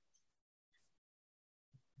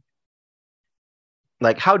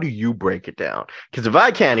 Like, how do you break it down? Because if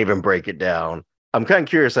I can't even break it down, I'm kind of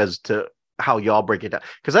curious as to how y'all break it down.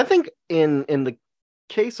 Because I think in the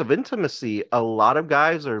case of intimacy, a lot of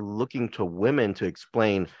guys are looking to women to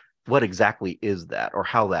explain what exactly is that or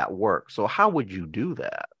how that works. So how would you do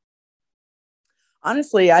that?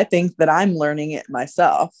 Honestly, I think that I'm learning it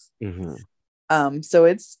myself. Mm-hmm. So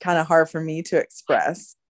it's kind of hard for me to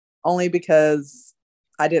express only because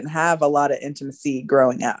I didn't have a lot of intimacy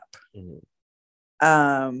growing up. Mm-hmm.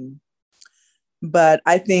 But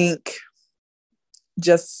I think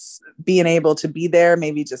just being able to be there,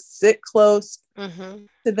 maybe just sit close Mm-hmm.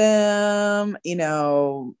 to them,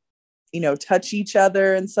 touch each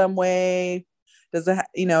other in some way. Doesn't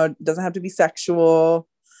have to be sexual.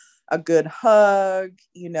 A good hug,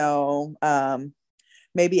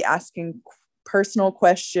 maybe asking personal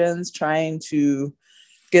questions, trying to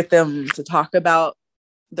get them to talk about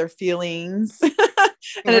their feelings.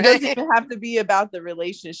 And it doesn't Right. even have to be about the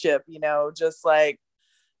relationship, just like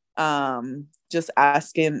just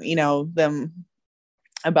asking, them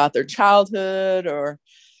about their childhood or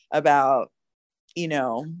about, you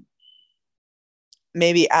know,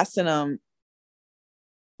 maybe asking them,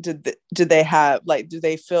 did they have like, do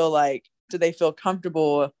they feel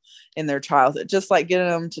comfortable in their childhood? Just like getting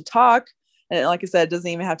them to talk. And like I said, it doesn't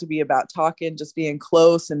even have to be about talking, just being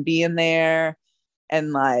close and being there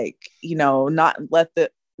and like, not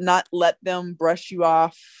let them brush you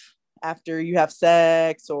off after you have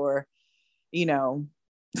sex or, you know,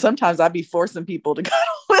 sometimes I'd be forcing people to cuddle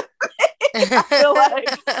with me. I feel like,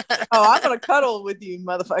 oh, I'm gonna cuddle with you,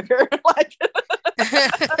 motherfucker. Like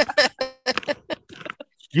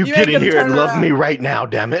You You get ain't in gonna here and turn love around. me right now,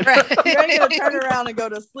 damn it. You ain't gonna turn around and go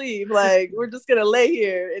to sleep. Like, we're just gonna lay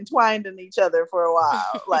here entwined in each other for a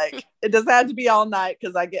while. Like, it doesn't have to be all night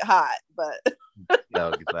because I get hot, but No,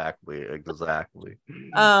 exactly.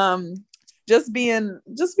 um just being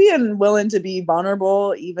willing to be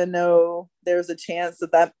vulnerable, even though there's a chance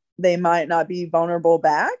that they might not be vulnerable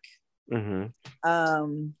back. Because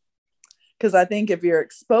I think if you're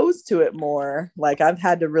exposed to it more, like I've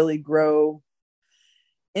had to really grow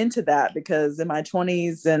into that, because in my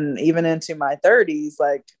 20s and even into my 30s,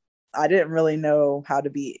 like I didn't really know how to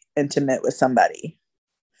be intimate with somebody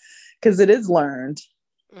because it is learned.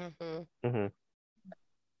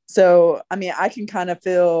 So I mean, I can kind of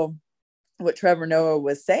feel what Trevor Noah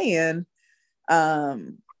was saying,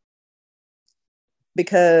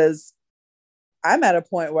 because I'm at a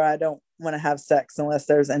point where I don't want to have sex unless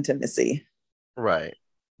there's intimacy. Right.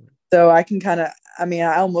 So I can kind of, I mean,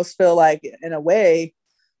 I almost feel like in a way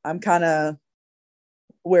I'm kind of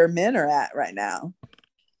where men are at right now.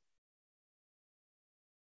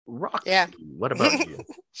 Roxy, Yeah. what about you?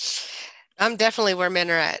 I'm definitely where men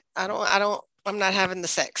are at. I'm not having the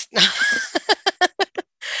sex.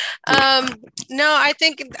 No, I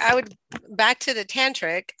think I would, back to the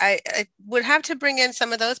tantric, I would have to bring in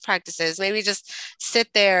some of those practices. Maybe just sit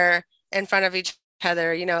there in front of each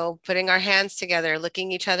other, putting our hands together,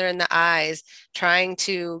 looking each other in the eyes, trying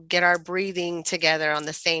to get our breathing together on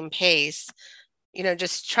the same pace,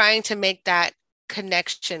 just trying to make that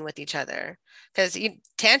connection with each other. Because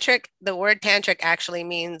tantric, the word tantric actually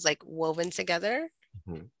means like woven together.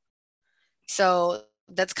 So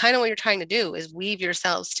that's kind of what you're trying to do, is weave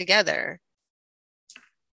yourselves together.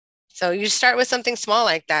 So you start with something small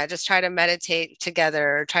like that. Just try to meditate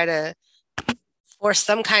together, or try to force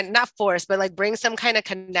some kind, not force, but like bring some kind of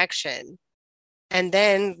connection. And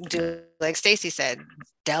then do, like Stacy said,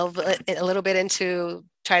 delve a little bit into,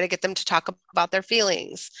 try to get them to talk about their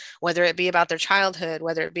feelings, whether it be about their childhood,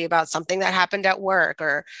 whether it be about something that happened at work,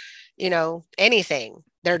 or, anything,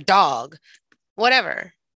 their dog,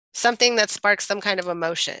 whatever. Something that sparks some kind of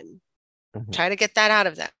emotion. Try to get that out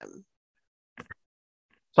of them.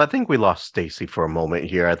 So I think we lost Stacy for a moment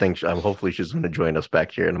here. I think hopefully she's going to join us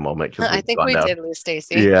back here in a moment. I think we did lose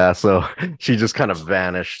Stacy. Yeah, so she just kind of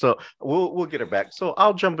vanished. So we'll get her back. So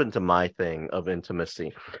I'll jump into my thing of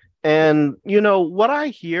intimacy. And what I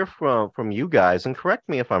hear from you guys, and correct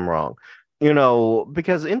me if I'm wrong,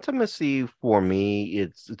 because intimacy for me,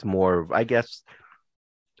 it's more of, I guess,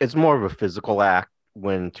 it's more of a physical act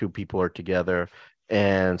when two people are together,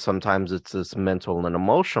 and sometimes it's this mental and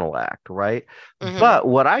emotional act, right? But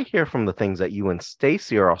what I hear from the things that you and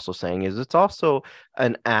Stacy are also saying is it's also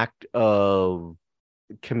an act of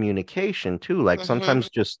communication too. Like sometimes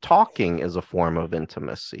just talking is a form of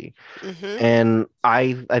intimacy. And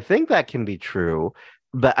I think that can be true,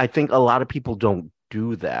 but I think a lot of people don't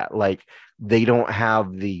do that. Like they don't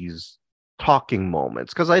have these talking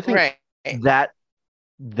moments, because I think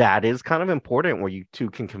that is kind of important, where you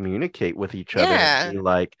two can communicate with each other and be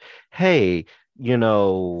like, hey,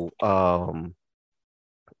 you're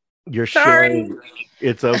sharing.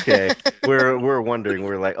 It's okay. We're wondering,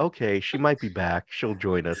 we're like, okay, she might be back, she'll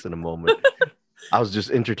join us in a moment. I was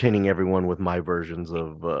just entertaining everyone with my versions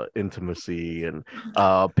of intimacy, and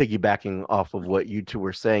piggybacking off of what you two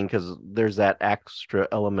were saying, because there's that extra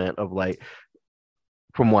element of, like,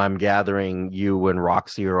 from what I'm gathering, you and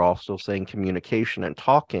Roxy are also saying communication and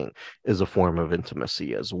talking is a form of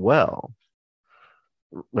intimacy as well.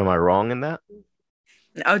 Am I wrong in that?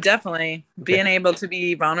 Oh, definitely. Okay. Being able to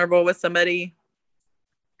be vulnerable with somebody.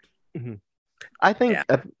 I think,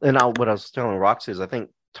 and what I was telling Roxy is, I think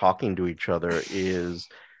talking to each other is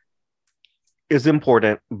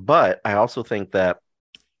important, but I also think that,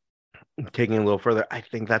 taking a little further, I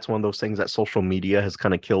think that's one of those things that social media has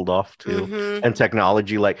kind of killed off too. And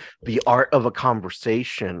technology, like the art of a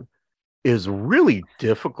conversation is really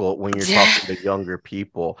difficult when you're talking to younger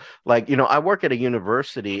people. Like, I work at a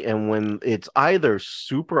university, and when it's either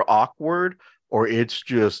super awkward or it's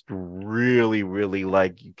just really, really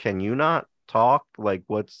like, can you not talk? Like,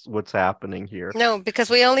 what's happening here? No,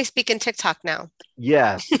 because we only speak in TikTok now.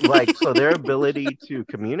 Yes, like, so their ability to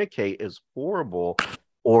communicate is horrible,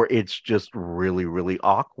 or it's just really, really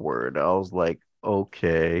awkward. I was like,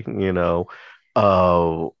 okay,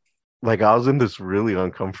 like I was in this really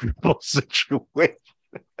uncomfortable situation.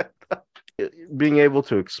 Being able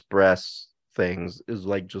to express things is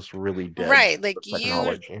like just really dead. Right, like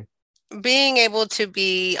technology. Being able to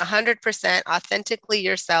be 100% authentically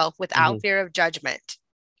yourself without fear of judgment.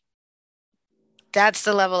 That's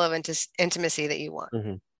the level of intimacy that you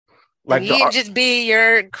want. Like, and you just be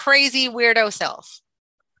your crazy weirdo self.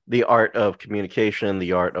 the art of communication,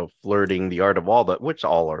 the art of flirting, the art of all that, which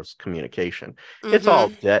all is communication. It's all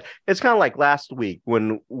Mm-hmm. dead. It's kind of like last week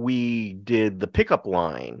when we did the pickup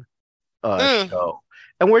line Mm. show,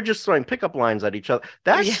 and we're just throwing pickup lines at each other.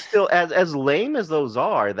 That's Yeah. still, as lame as those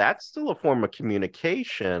are, that's still a form of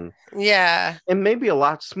communication, Yeah. and maybe a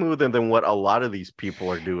lot smoother than what a lot of these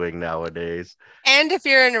people are doing nowadays. And if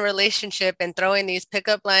you're in a relationship and throwing these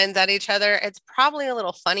pickup lines at each other, it's probably a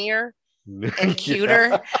little funnier and Yeah.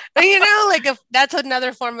 cuter. You know, like if that's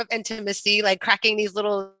another form of intimacy, like cracking these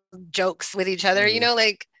little jokes with each other, you Mhm. know,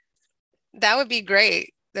 like that would be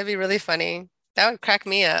great. That'd be really funny. That would crack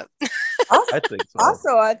me up. Also, I think so.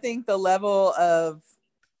 also, I think the level of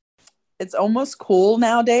it's almost cool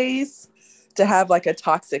nowadays to have like a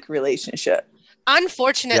toxic relationship. Yeah,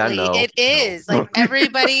 Unfortunately, no, it no. is like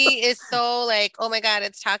everybody is so like, oh my God,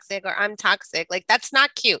 it's toxic or I'm toxic. Like that's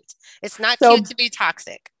not cute. It's not cute So to be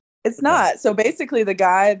toxic. it's No. not. So basically, the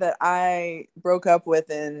guy that I broke up with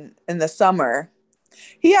in the summer,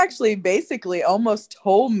 he actually basically almost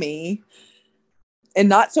told me in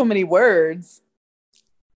not so many words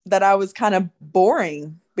that I was kind of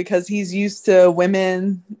boring because he's used to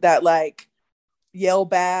women that like yell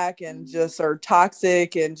back and just are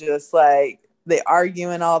toxic and just like they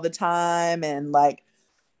arguing all the time and like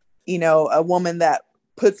a woman that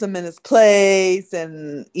puts him in his place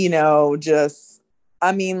and just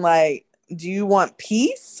I mean like do you want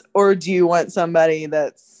peace or do you want somebody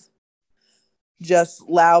that's just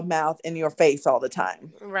loudmouth in your face all the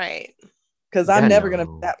time? Right. Because I'm Yeah, never gonna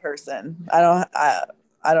be no. that person. I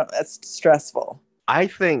don't. That's stressful. I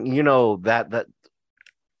think, that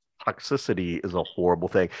toxicity is a horrible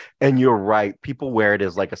thing. And you're right. People wear it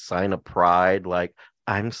as like a sign of pride, like,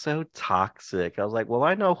 I'm so toxic. I was like, well,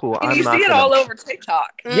 I know who And I'm you see not it gonna. all over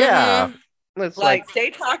TikTok. Yeah. Mm-hmm. It's like, Like, stay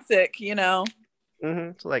toxic.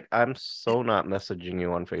 it's like, I'm so not messaging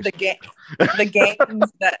you on The Facebook. game, the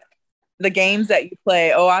games that the games that you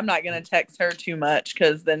play. Oh, I'm not gonna text her too much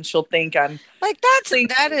because then she'll think I'm. Like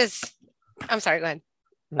that is I'm sorry, go ahead.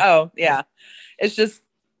 Oh yeah, it's just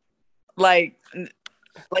like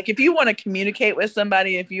if you want to communicate with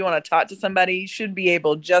somebody, if you want to talk to somebody, you should be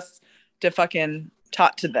able just to fucking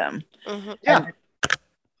talk to them. Mm-hmm. Yeah. And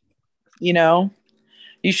you know,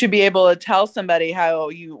 you should be able to tell somebody how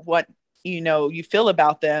you feel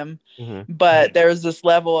about them, Hmm. but there's this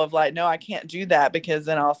level of like, no, I can't do that because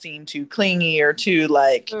then I'll seem too clingy or too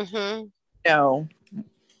like, Mm-hmm. you know.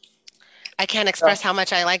 I can't So, express how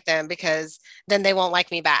much I like them because then they won't like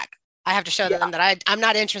me back. I have to show yeah, them that I'm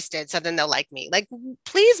not interested, so then they'll like me. Like,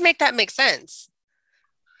 please make that make sense.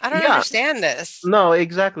 I don't Yeah. understand this. No,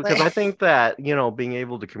 exactly. Because Like, I think that, being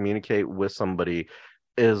able to communicate with somebody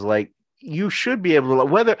is like, you should be able to,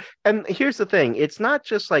 whether, and here's the thing, it's not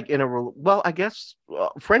just like well, I guess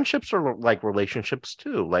friendships are like relationships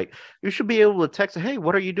too. Like, you should be able to text, hey,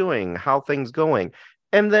 what are you doing? How things going?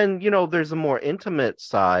 And then, there's a more intimate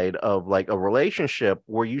side of like a relationship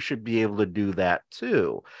where you should be able to do that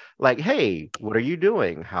too. Like, hey, what are you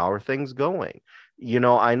doing? How are things going?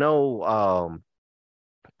 I know,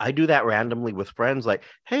 I do that randomly with friends, like,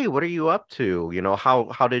 hey, what are you up to?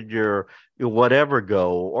 How did your whatever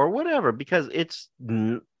go or whatever, because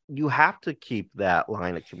you have to keep that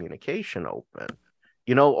line of communication open,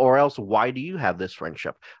 or else why do you have this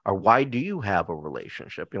friendship, or why do you have a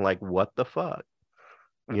relationship? You're like, what the fuck,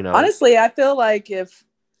 you know? honestly, I feel like if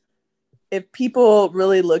people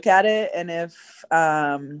really look at it and if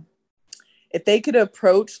they could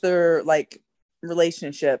approach their like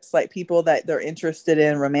relationships like people that they're interested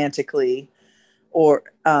in romantically or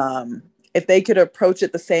if they could approach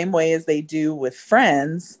it the same way as they do with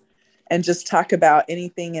friends and just talk about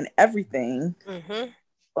anything and everything mm-hmm.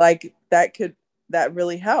 like that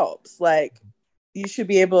really helps like you should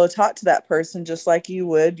be able to talk to that person just like you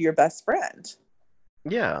would your best friend.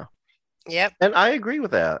 Yeah, Yep. and I agree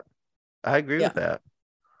with that. I agree Yeah, with that.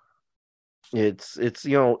 It's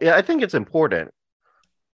yeah, I think it's important,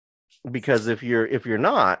 because if you're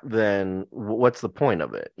not, then what's the point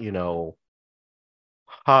of it?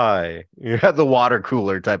 Hi, you have the water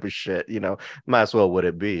cooler type of shit, might as well would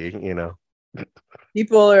it be.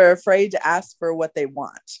 people are afraid to ask for what they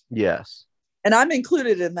want Yes. and I'm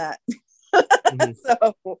included in that. Mhm.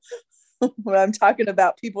 So when I'm talking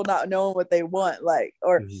about people not knowing what they want, like,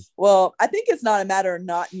 or, Mhm. well, I think it's not a matter of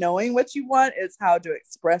not knowing what you want, it's how to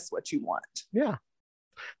express what you want. Yeah,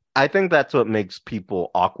 I think that's what makes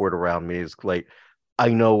people awkward around me, is like, I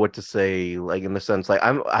know what to say, like, in the sense, like,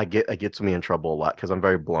 I get me in trouble a lot because I'm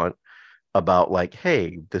very blunt about, like,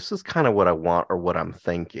 hey, this is kind of what I want or what I'm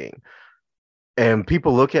thinking, and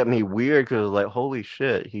people look at me weird because, like, holy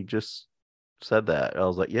shit, he just said that. I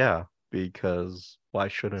was like, yeah, because Why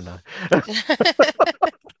shouldn't I?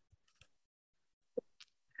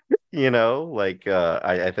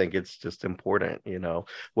 I think it's just important,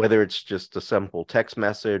 whether it's just a simple text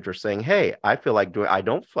message or saying, hey, I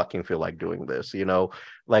don't fucking feel like doing this,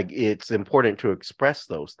 like it's important to express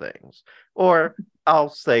those things. Or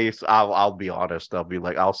I'll be honest,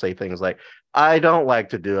 I'll say things like, I don't like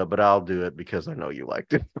to do it, but I'll do it because I know you like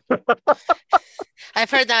to.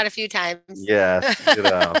 I've heard that a few times. Yes,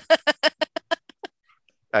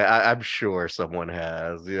 I'm sure someone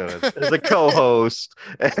has, as a co-host,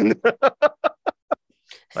 and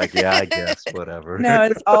like, yeah, I guess whatever. No,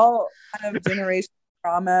 it's all kind of generational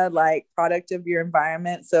trauma, like product of your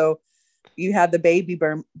environment. So you had the baby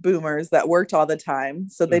boomers that worked all the time,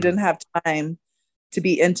 so they didn't have time to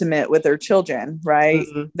be intimate with their children, right?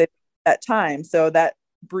 They that time, so that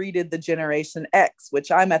breeded the Generation X, which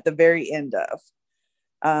I'm at the very end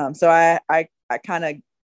of. So I kind of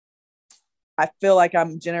I feel like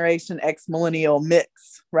I'm Generation X millennial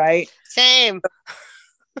mix, right? Same.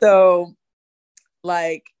 So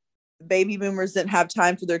like baby boomers didn't have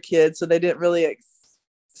time for their kids, so they didn't really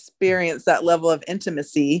experience that level of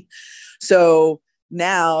intimacy. So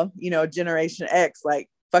now, Generation X like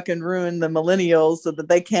fucking ruin the millennials so that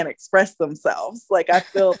they can't express themselves. Like I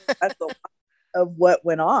feel that's a lot of what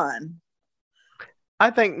went on.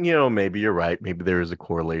 I think, maybe you're right. Maybe there is a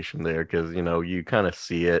correlation there because, you kind of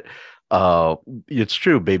see it. It's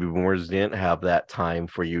true. Baby boomers didn't have that time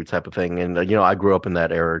for you type of thing. And, I grew up in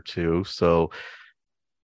that era too. So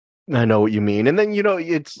I know what you mean. And then,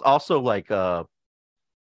 it's also like,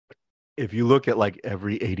 if you look at like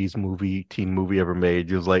every 80s movie, teen movie ever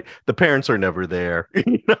made, it's like the parents are never there,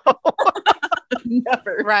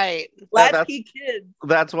 Never. Right. Latchkey kids.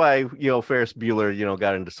 That's why, Ferris Bueller,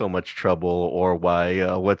 got into so much trouble, or why,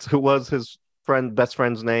 who was his best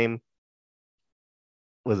friend's name?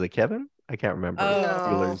 Was it Kevin? I can't remember.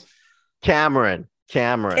 No. Cameron.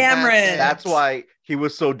 That's why he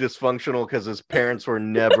was so dysfunctional, because his parents were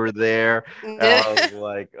never there. I was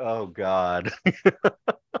like, oh God.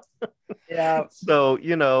 Yeah. So,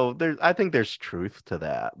 I think there's truth to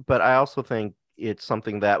that. But I also think it's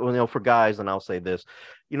something that, for guys, and I'll say this,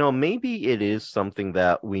 maybe it is something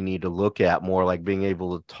that we need to look at more, like being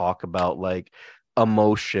able to talk about like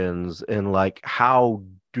emotions and like how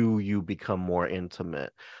do you become more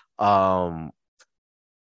intimate? What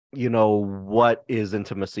is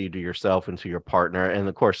intimacy to yourself and to your partner? And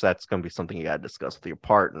of course, that's going to be something you got to discuss with your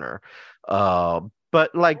partner.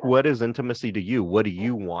 But like, what is intimacy to you? What do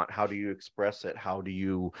you want? How do you express it? How do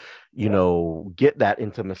you, get that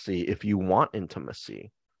intimacy if you want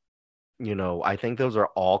intimacy? I think those are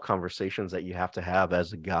all conversations that you have to have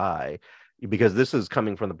as a guy, because this is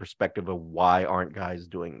coming from the perspective of why aren't guys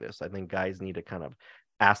doing this? I think guys need to kind of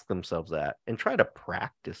ask themselves that and try to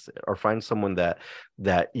practice it, or find someone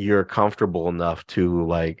that you're comfortable enough to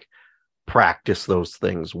like practice those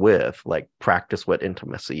things with, like practice what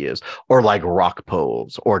intimacy is, or like rock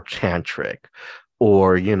pose or tantric,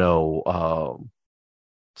 or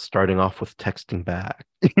starting off with texting back,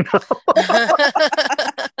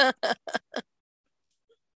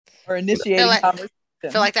 or initiating conversation. I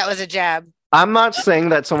feel like that was a jab. I'm not saying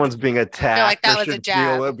that someone's being attacked. I feel like that was a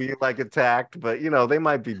jab. Be like attacked, but they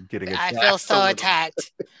might be getting attacked. I feel so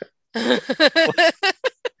attacked.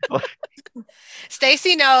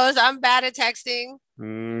 Stacy knows I'm bad at texting.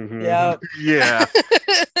 Mm-hmm. Yep. Yeah.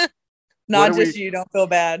 Not just you. Don't feel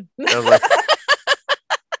bad. Like,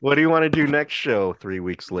 what do you want to do next show 3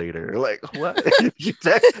 weeks later? Like, what? She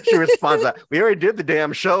responds that, we already did the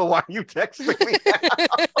damn show. Why are you texting me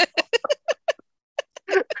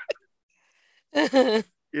now?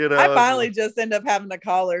 I finally just end up having to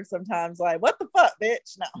call her sometimes, like, what the fuck,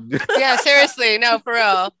 bitch? No. Yeah, seriously. No, for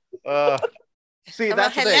real. See,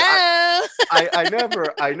 that's the thing.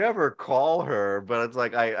 I never call her, but it's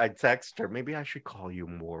like I text her. Maybe I should call you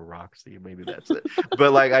more, Roxy. Maybe that's it.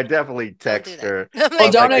 But like I definitely text her.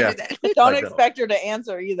 Well, don't expect her to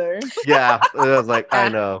answer either. Yeah, I was like, I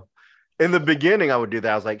know. In the beginning, I would do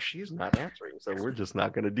that. I was like, she's not answering, so we're just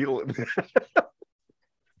not going to deal with it.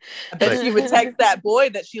 I bet she would text that boy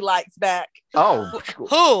that she likes back. Oh,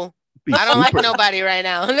 who? I don't like nobody right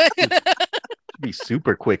now. Be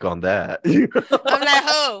super quick on that. I'm like,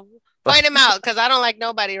 who? Point him out, because I don't like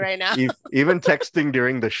nobody right now. Even texting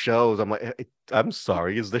during the shows, I'm like, I'm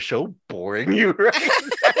sorry, is the show boring you right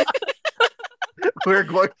now? We're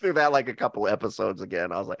going through that like a couple episodes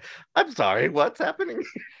again. I was like, I'm sorry, what's happening?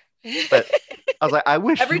 But I was like, I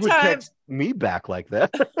wish you would text me back like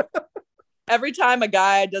that. Every time a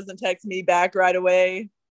guy doesn't text me back right away,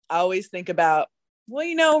 I always think about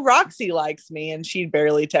well, Roxy likes me and she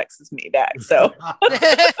barely texts me back. So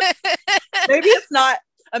maybe it's not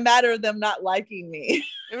a matter of them not liking me.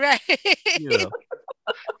 Right.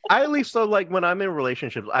 I at least, so like when I'm in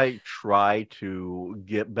relationships, I try to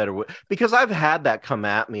get better with, because I've had that come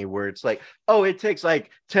at me where it's like, oh, it takes like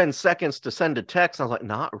 10 seconds to send a text. I was like,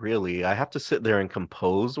 not really. I have to sit there and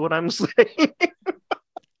compose what I'm saying.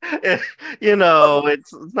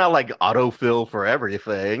 It's not like autofill for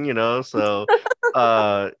everything, so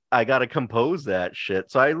I gotta compose that shit.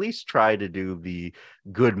 So I at least try to do the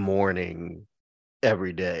good morning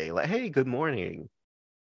every day, like, hey, good morning,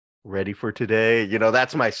 ready for today,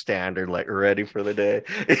 that's my standard, like, ready for the day.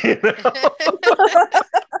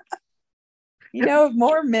 If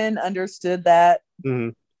more men understood that,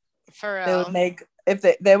 Mhm. For real. they would make, if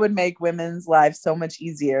they would make women's lives so much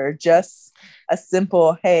easier. Just a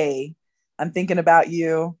simple, hey, I'm thinking about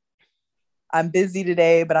you, I'm busy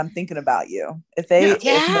today, but I'm thinking about you.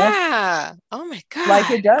 Yeah. Oh my God.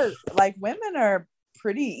 Like, it does, like, women are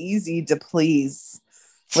pretty easy to please.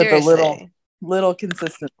 Seriously. With a little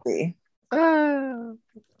consistency.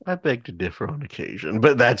 I beg to differ on occasion,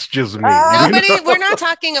 but that's just me. No, but we're not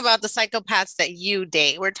talking about the psychopaths that you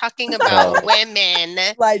date. We're talking about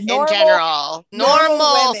women, like in general,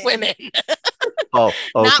 normal women. Oh,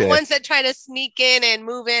 okay. Not ones that try to sneak in and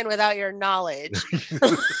move in without your knowledge.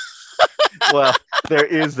 Well, there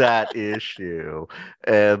is that issue,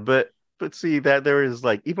 but see that there is,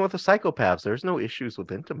 like, even with the psychopaths, there's no issues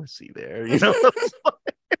with intimacy there.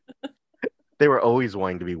 They were always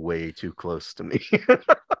wanting to be way too close to me.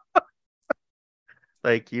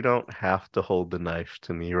 Like, you don't have to hold the knife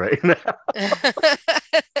to me right now.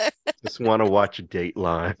 Just want to watch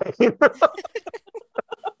Dateline.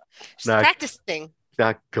 Practicing.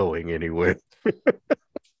 Not going anywhere.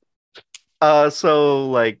 So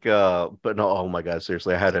like, but no, oh my God,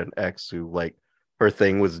 seriously, I had an ex who, like, her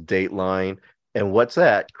thing was Dateline, and what's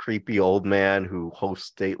that creepy old man who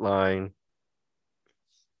hosts Dateline?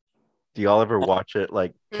 Do y'all ever watch it?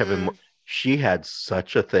 Like, Kevin, she had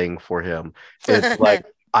such a thing for him. It's like,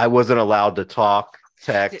 I wasn't allowed to talk,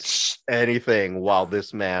 text, anything while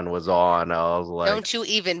this man was on. I was like, don't you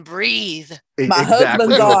even breathe. My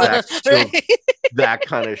husband's on. That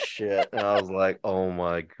kind of shit. And I was like, oh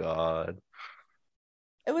my God.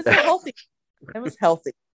 It was healthy. It was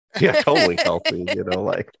healthy. Yeah, totally healthy,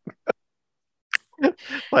 like.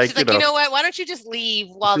 Like, she's like, you know what? Why don't you just leave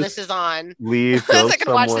while this is on? Leave, so go I can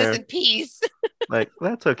somewhere. watch this in peace. Like,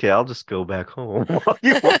 that's okay. I'll just go back home.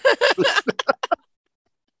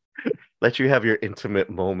 Let you have your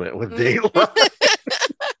intimate moment with Dateline.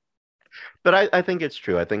 But I think it's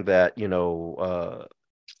true. I think that,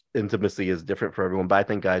 intimacy is different for everyone, but I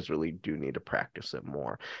think guys really do need to practice it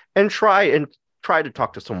more and try to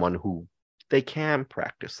talk to someone who they can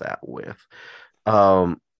practice that with.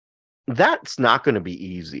 That's not going to be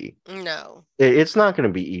easy. No, it's not going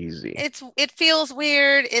to be easy. It feels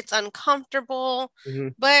weird. It's uncomfortable,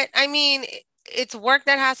 but I mean, it's work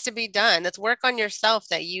that has to be done. It's work on yourself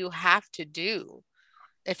that you have to do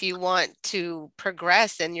if you want to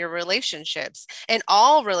progress in your relationships and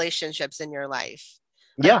all relationships in your life.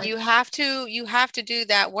 Like, you have to do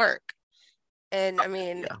that work. And I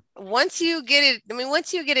mean, once you get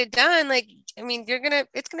it done, like, I mean,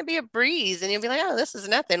 it's gonna be a breeze, and you'll be like, oh, this is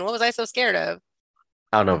nothing. What was I so scared of?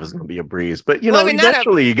 I don't know if it's gonna be a breeze, but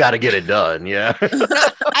eventually you got to get it done. Yeah. No,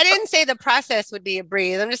 I didn't say the process would be a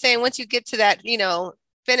breeze. I'm just saying once you get to that,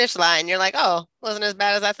 finish line, you're like, oh, wasn't as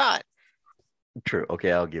bad as I thought. True.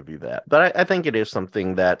 Okay, I'll give you that. But I think it is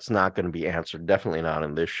something that's not going to be answered. Definitely not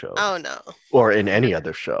in this show. Oh no. Or in any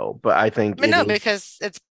other show. But I think because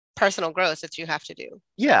it's personal growth that you have to do.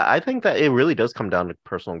 Yeah, I think that it really does come down to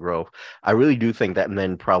personal growth. I really do think that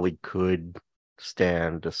men probably could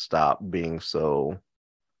stand to stop being so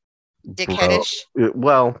dickheadish.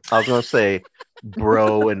 Well, I was gonna say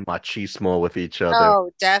bro and machismo with each other.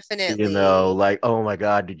 Oh, definitely. Like, oh my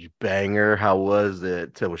God, did you bang her? How was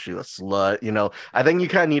it? Was she a slut? I think you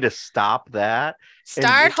kind of need to stop that.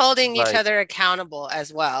 Start holding each other accountable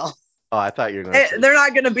as well. Oh, I thought you were gonna they're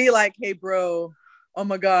not gonna be like, hey bro, oh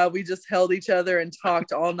my God, we just held each other and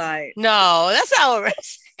talked all night. No, that's not what we're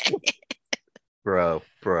saying. Bro,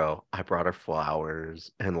 I brought her flowers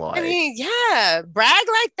and like. I mean, yeah, brag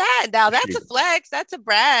like that. Now that's a flex. That's a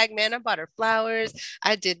brag, man. I bought her flowers.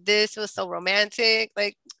 I did this. It was so romantic.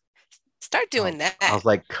 Like, start doing that. I was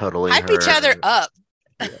like cuddling Hype her. each other up.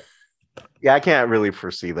 Yeah, I can't really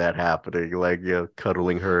foresee that happening. Like,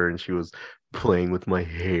 cuddling her and she was playing with my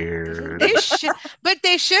hair. They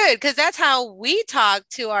should, because that's how we talk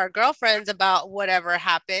to our girlfriends about whatever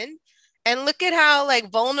happened. And look at how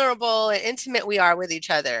like vulnerable and intimate we are with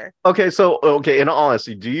each other. Okay, in all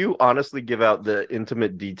honesty, do you honestly give out the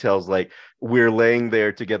intimate details like we're laying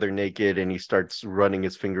there together naked and he starts running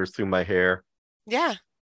his fingers through my hair? Yeah.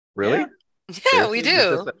 Really? Yeah, we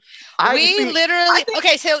Seriously? do. I We see. literally I think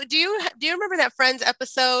okay, so do you remember that Friends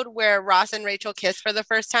episode where Ross and Rachel kiss for the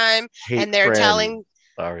first time and Hate they're Friends. telling,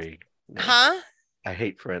 Sorry. No. huh? I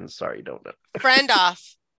hate Friends. Sorry, don't know. Friend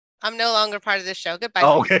off. I'm no longer part of this show. Goodbye.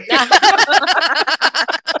 Oh, okay.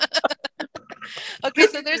 Okay,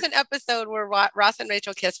 so there's an episode where Ross and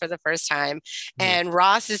Rachel kiss for the first time, and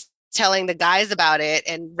Ross is telling the guys about it,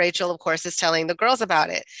 and Rachel, of course, is telling the girls about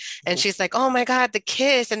it. And she's like, "Oh my God, the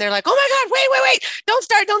kiss!" And they're like, "Oh my God, wait, don't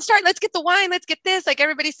start. Let's get the wine. Let's get this." Like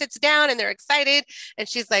everybody sits down and they're excited, and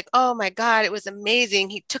she's like, "Oh my God, it was amazing.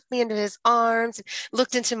 He took me into his arms, and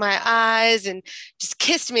looked into my eyes, and just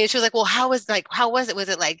kissed me." And she was like, "Well, how was it? Was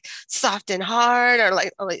it like soft and hard, or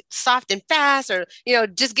like soft and fast, or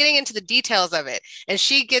just getting into the details of it?" And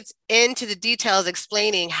she gets into the details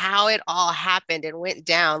explaining how it all happened and went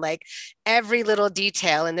down, like every little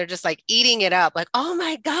detail. And they're just like eating it up, like, "Oh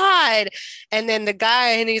my God." And then the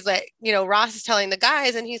guy, and he's like, Ross is telling the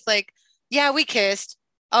guys, and he's like, "Yeah, we kissed.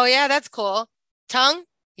 Oh, yeah, that's cool. Tongue?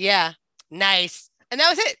 Yeah, nice." And that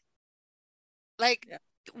was it. Like,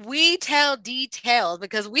 we tell details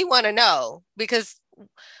because we want to know, because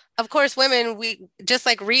of course, women, we just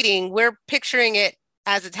like reading, we're picturing it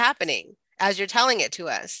as it's happening, as you're telling it to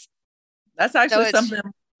us. that's So actually it's something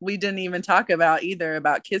we didn't even talk about either,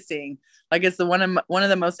 about kissing. Like it's the one of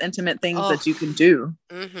the most intimate things oh, that you can do.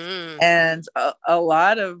 mm-hmm. And a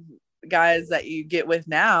lot of guys that you get with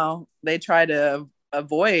now, they try to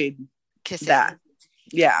avoid Kissing. that.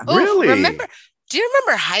 Yeah. Oh, Really? do you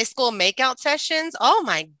remember high school makeout sessions? Oh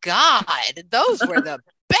my God, those were the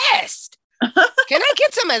best. Can I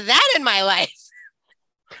get some of that in my life?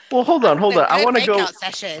 Well, hold on. I want to go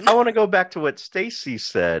session. I want to go back to what Stacy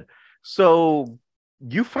said. So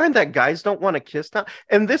you find that guys don't want to kiss now,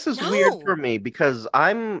 and this is weird for No. me because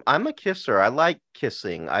I'm a kisser. I like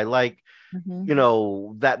kissing. I like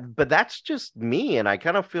Mhm. that, but that's just me, and I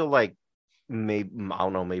kind of feel like maybe I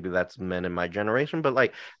don't know, maybe that's men in my generation, but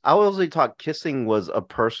like I always thought kissing was a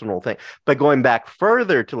personal thing. But going back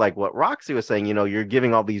further to like what Roxy was saying, you're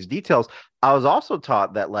giving all these details. I was also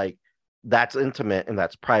taught that like that's intimate and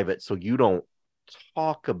that's private, so you don't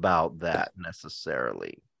talk about that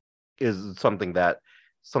necessarily is something that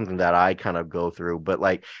I kind of go through. But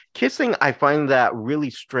like kissing, I find that really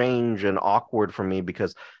strange and awkward for me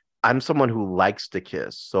because I'm someone who likes to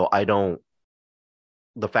kiss. So I don't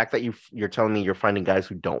the fact that you're telling me you're finding guys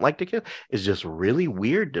who don't like to kiss is just really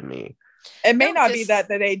weird to me. It may No, not be just that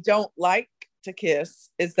they don't like to kiss,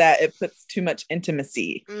 is that it puts too much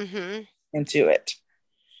intimacy mm-hmm. into it.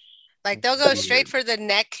 Like they'll go straight for the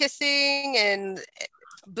neck kissing and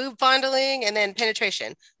boob fondling and then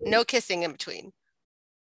penetration. No kissing in between.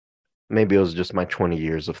 Maybe it was just my 20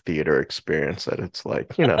 years of theater experience that it's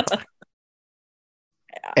like,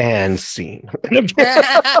 and scene.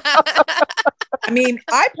 I mean,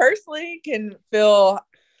 I personally can feel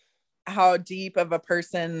how deep of a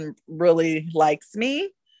person really likes me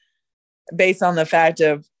based on the fact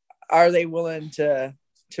of, are they willing to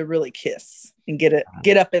really kiss and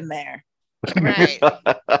get up in there. Right.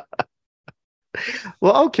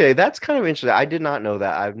 Well, okay, that's kind of interesting. I did not know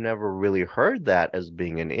that. I've never really heard that as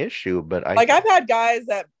being an issue, but I've had guys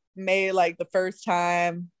that may like the first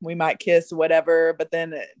time we might kiss whatever, but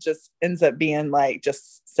then it just ends up being like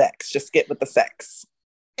just sex, just get with the sex.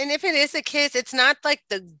 And if it is a kiss, it's not like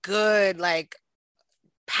the good, like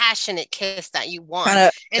passionate kiss that you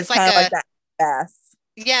want. It's like like that fast.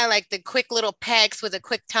 Yeah, like the quick little pecks with a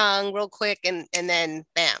quick tongue, real quick, and then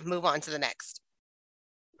bam, move on to the next.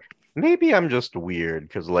 Maybe I'm just weird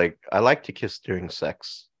because like I like to kiss during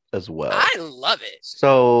sex as well. I love it.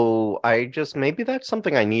 So maybe that's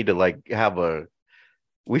something I need to like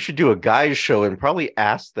we should do a guys show and probably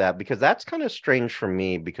ask that, because that's kind of strange for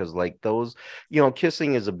me, because like those,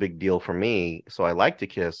 kissing is a big deal for me. So I like to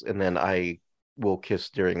kiss, and then I will kiss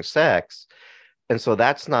during sex. And so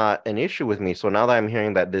that's not an issue with me. So now that I'm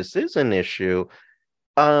hearing that this is an issue,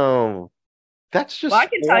 that's just I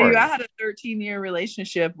can tell you, I had a 13-year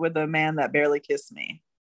relationship with a man that barely kissed me.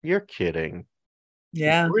 You're kidding.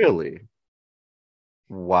 Yeah. Really?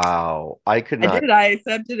 Wow. I could not. I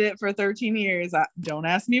accepted it for 13 years. Don't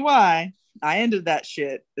ask me why. I ended that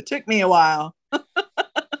shit. It took me a while.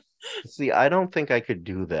 See, I don't think I could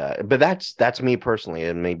do that. But that's me personally.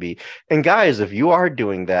 And guys, if you are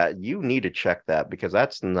doing that, you need to check that, because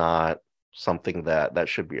that's not something that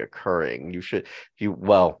should be occurring. You should, if you,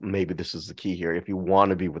 well, maybe this is the key here. If you want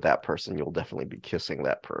to be with that person, you'll definitely be kissing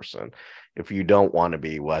that person. If you don't want to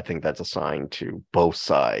be, well, I think that's a sign to both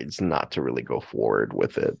sides not to really go forward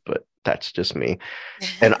with it. But that's just me.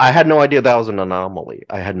 And I had no idea that was an anomaly.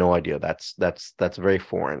 I had no idea. That's very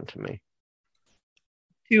foreign to me.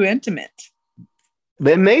 Too intimate.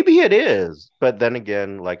 Maybe it is, but then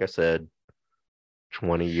again, like I said,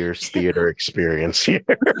 20 years theater experience here.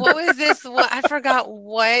 What was this? I forgot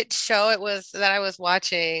what show it was that I was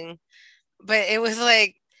watching, but it was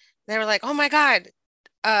like they were like, "Oh my God,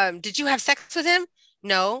 did you have sex with him?"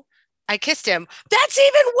 No, I kissed him. That's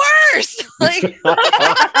even worse.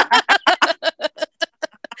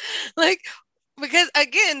 Like, because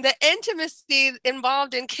again, the intimacy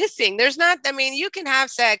involved in kissing, there's not, I mean, you can have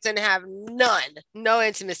sex and have no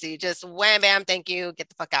intimacy, just wham, bam, thank you, get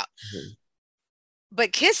the fuck out. Mm-hmm.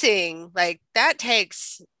 But kissing, like that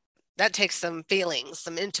takes some feelings,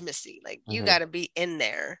 some intimacy. Like you got to be in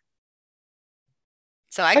there.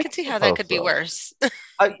 So I could see how that could be worse.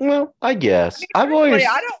 I guess I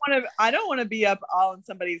don't want to be up all in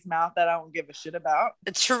somebody's mouth that I don't give a shit about.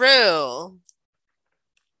 True.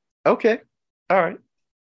 Okay. All right.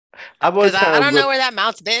 I don't know where that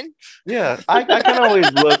mouth's been. Yeah, I kind of always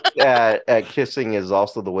look at kissing as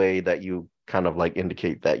also the way that you kind of like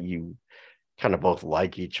indicate that you kind of both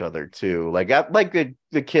like each other too. Like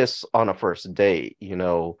the kiss on a first date, you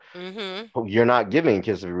know, you're not giving a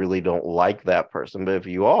kiss if you really don't like that person. But if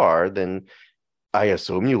you are, then I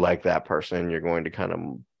assume you like that person. You're going to kind of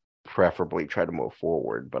preferably try to move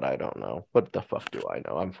forward. But I don't know. What the fuck do I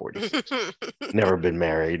know? I'm 46. Never been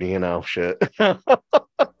married, you know, shit. But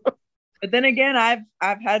then again,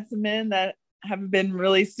 I've had some men that have been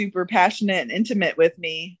really super passionate and intimate with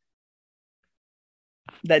me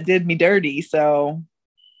that did me dirty. So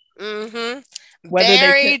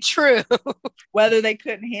very true. Whether they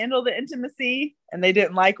couldn't handle the intimacy and they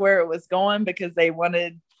didn't like where it was going because they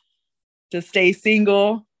wanted to stay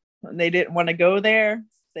single and they didn't want to go there.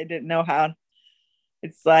 They didn't know how.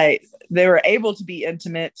 It's like they were able to be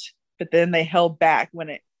intimate, but then they held back when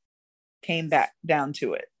it came back down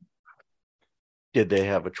to it. Did they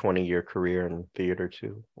have a 20-year career in theater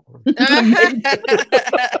too?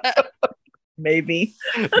 Maybe.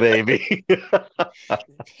 They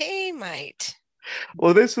might.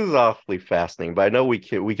 Well, this is awfully fascinating, but I know we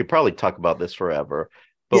could probably talk about this forever,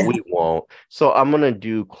 but we won't. So I'm gonna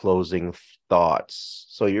do closing thoughts.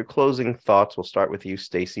 So your closing thoughts, we'll start with you,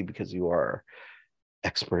 Stacy, because you are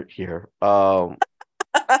expert here. I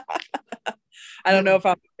don't know if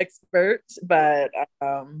I'm an expert, but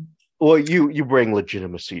well, you bring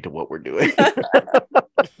legitimacy to what we're doing.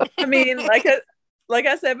 I mean, like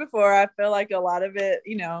I said before, I feel like a lot of it,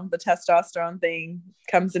 you know, the testosterone thing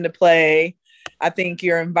comes into play. I think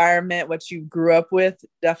your environment, what you grew up with,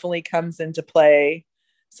 definitely comes into play.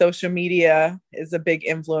 Social media is a big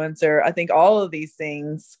influencer. I think all of these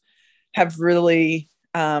things have really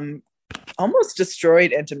almost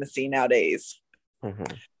destroyed intimacy nowadays.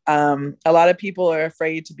 A lot of people are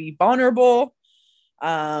afraid to be vulnerable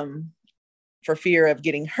for fear of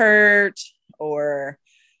getting hurt or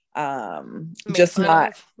just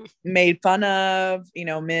not made fun of. You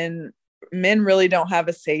know, men really don't have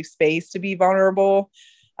a safe space to be vulnerable.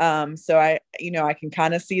 So I can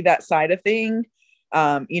kind of see that side of thing.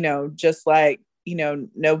 You know, just like, you know,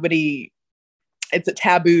 it's a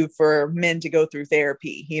taboo for men to go through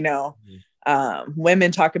therapy, you know.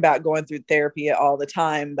 Women talk about going through therapy all the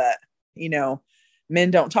time, but, you know,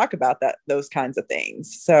 men don't talk about those kinds of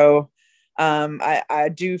things. So I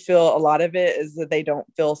do feel a lot of it is that they don't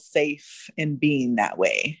feel safe in being that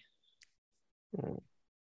way.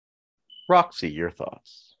 Roxy, your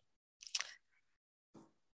thoughts?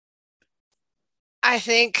 I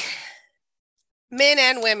think men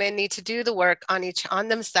and women need to do the work on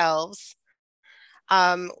themselves.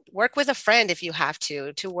 Work with a friend if you have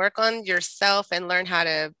to work on yourself and learn how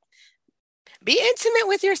to be intimate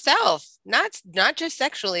with yourself, not just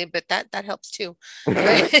sexually, but that helps too.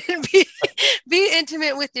 be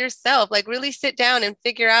intimate with yourself, like really sit down and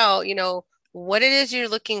figure out, you know, what it is you're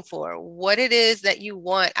looking for, what it is that you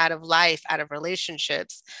want out of life, out of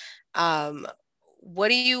relationships. What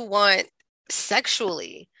do you want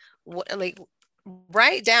sexually?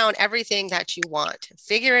 Write down everything that you want,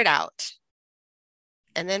 figure it out,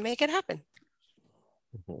 and then make it happen.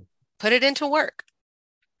 Put it into work.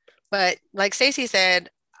 But like Stacey said,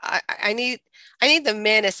 I need the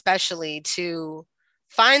men especially to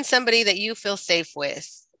find somebody that you feel safe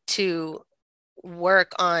with to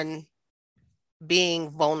work on being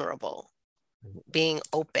vulnerable, being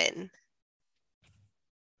open.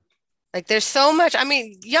 Like there's so much. I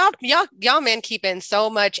mean, y'all men keep in so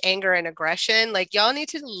much anger and aggression. Like y'all need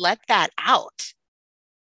to let that out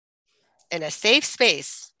in a safe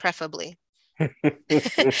space, preferably. And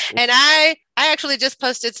I actually just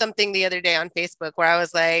posted something the other day on Facebook where I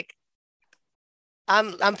was like,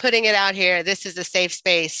 I'm putting it out here. This is a safe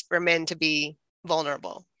space for men to be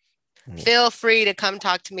vulnerable. Feel free to come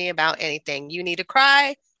talk to me about anything. You need to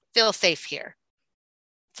cry, feel safe here.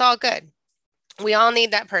 It's all good. We all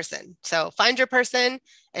need that person. So find your person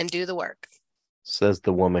and do the work. Says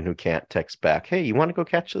the woman who can't text back. Hey, you want to go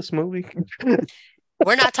catch this movie?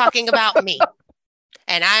 We're not talking about me.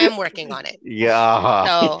 And I am working on it. Yeah.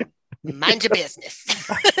 So mind your business.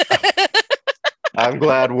 I'm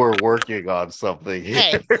glad we're working on something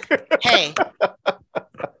here. Hey.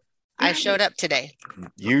 I showed up today.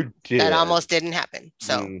 You did. That almost didn't happen.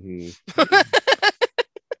 So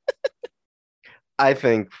I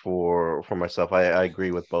think for myself, I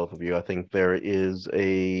agree with both of you. I think there is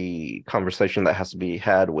a conversation that has to be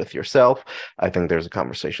had with yourself. I think there's a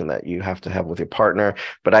conversation that you have to have with your partner.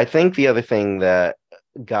 But I think the other thing that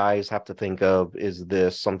guys have to think of is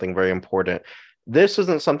this, something very important. This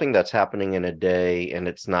isn't something that's happening in a day, and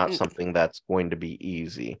it's not something that's going to be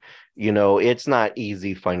easy. You know, it's not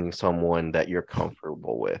easy finding someone that you're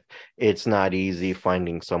comfortable with. It's not easy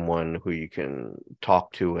finding someone who you can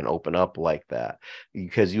talk to and open up like that,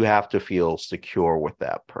 because you have to feel secure with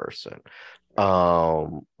that person.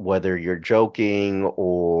 Whether you're joking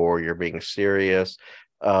or you're being serious,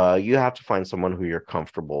 you have to find someone who you're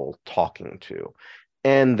comfortable talking to,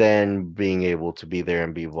 and then being able to be there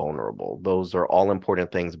and be vulnerable. Those are all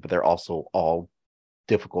important things, but they're also all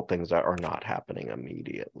difficult things that are not happening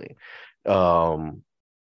immediately.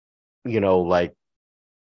 Like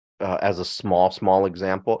as a small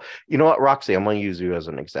example, you know what, Roxy, I'm going to use you as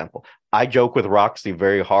an example. I joke with Roxy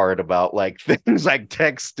very hard about like things like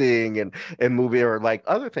texting and moving or like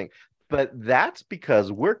other things, but that's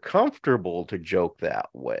because we're comfortable to joke that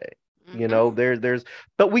way. You know,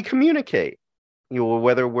 but we communicate. You know,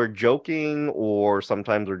 whether we're joking or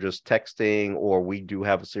sometimes we're just texting or we do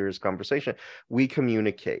have a serious conversation, we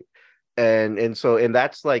communicate. And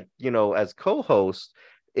that's like, as co-host,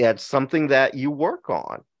 it's something that you work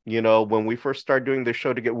on. When we first started doing the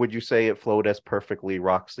show together, would you say it flowed as perfectly,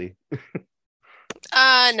 Roxy?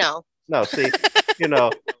 No. No, see,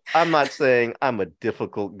 I'm not saying I'm a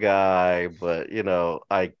difficult guy, but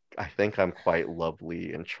I think I'm quite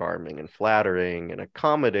lovely and charming and flattering and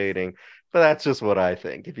accommodating, but that's just what I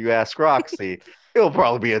think. If you ask Roxy, it'll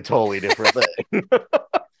probably be a totally different thing.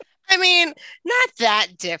 I mean, not that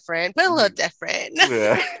different, but a little different.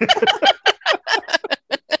 Yeah.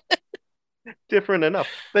 Different enough.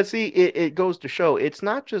 But see, it goes to show it's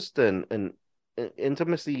not just an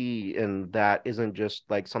intimacy, and that isn't just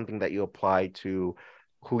like something that you apply to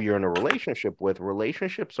who you're in a relationship with.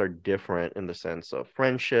 Relationships are different in the sense of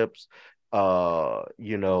friendships, in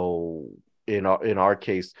our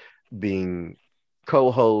case being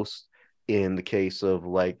co-hosts, in the case of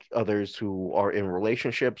like others who are in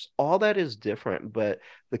relationships, all that is different, but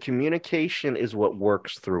the communication is what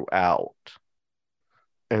works throughout.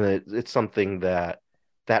 And it's something that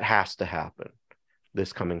has to happen.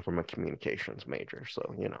 This coming from a communications major,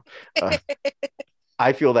 so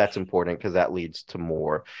I feel that's important because that leads to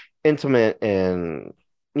more intimate and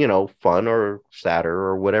fun or sadder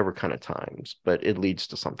or whatever kind of times, but it leads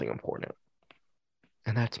to something important,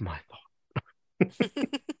 and that's my thought.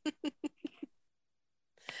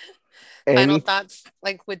 Final thoughts,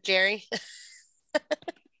 like with Jerry.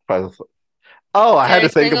 Oh, I had to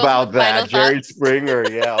think Springer's about that. Jerry thoughts. Springer.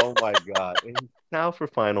 Yeah. Oh my God. And now for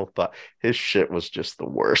final thought. His shit was just the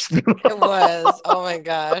worst. It was. Oh my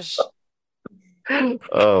gosh.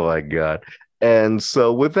 Oh my God. And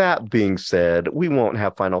so with that being said, we won't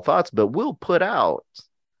have final thoughts, but we'll put out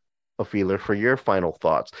a feeler for your final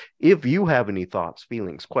thoughts. If you have any thoughts,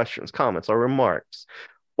 feelings, questions, comments, or remarks,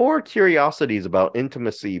 or curiosities about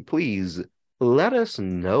intimacy, please let us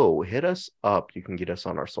know. Hit us up. You can get us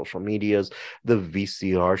on our social medias, the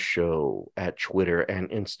VCR Show at Twitter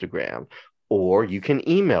and Instagram, or you can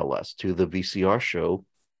email us to the VCR Show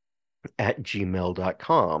at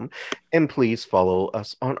gmail.com, and please follow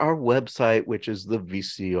us on our website, which is the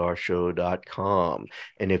vcrshow.com.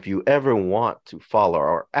 And if you ever want to follow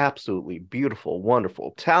our absolutely beautiful,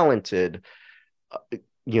 wonderful, talented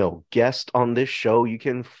guest on this show, you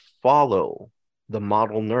can follow the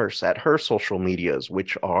model nurse at her social medias,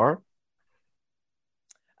 which are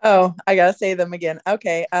I gotta say them again.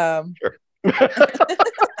 Okay. Sure.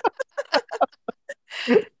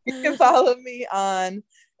 You can follow me on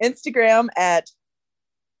Instagram at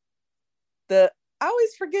I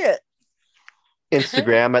always forget.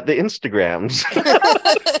 Instagram at the Instagrams.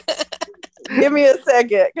 Give me a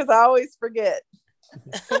second, because I always forget.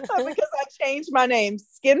 Because I changed my name.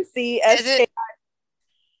 Skincy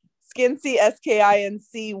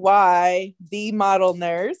SKINCY, the model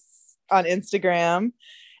nurse on Instagram,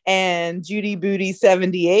 and Judy Booty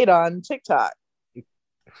 78 on TikTok.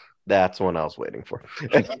 That's one I was waiting for.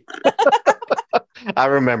 I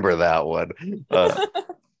remember that one.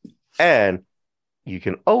 And you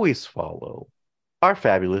can always follow our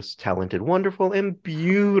fabulous, talented, wonderful, and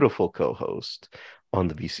beautiful co-host on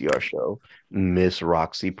the VCR show, Miss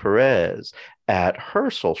Roxy Perez, at her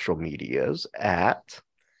social medias at...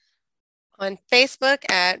 On Facebook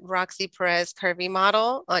at Roxy Perez Curvy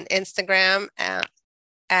Model, on Instagram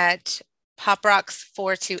at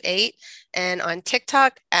PopRocks428, and on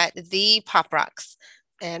TikTok at the PopRocks.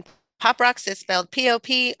 And PopRocks is spelled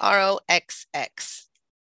POPROXX.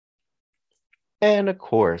 And of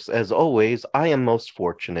course, as always, I am most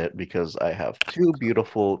fortunate because I have two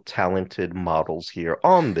beautiful, talented models here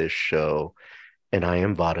on this show, and I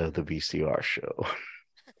am Vada, the VCR show.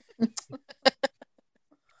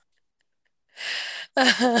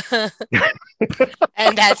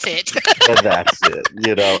 And that's it. And that's it.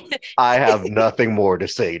 You know, I have nothing more to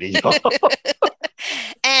say to y'all.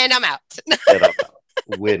 And I'm out. And I'm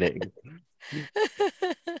out. Winning.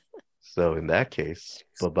 So in that case,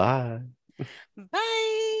 bye-bye.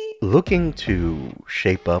 Bye. Looking to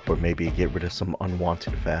shape up or maybe get rid of some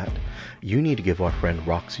unwanted fat? You need to give our friend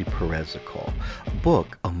Roxy Perez a call.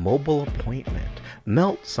 Book a mobile appointment.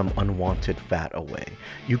 Melt some unwanted fat away.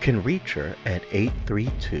 You can reach her at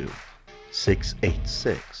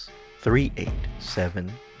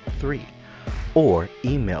 832-686-3873 or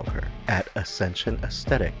email her at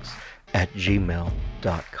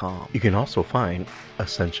ascensionaesthetics@gmail.com. You can also find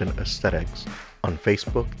Ascension Aesthetics on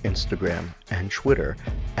Facebook, Instagram, and Twitter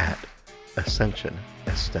at Ascension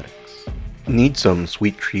Aesthetics. Need some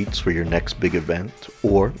sweet treats for your next big event?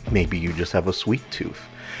 Or maybe you just have a sweet tooth?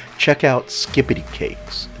 Check out Skippity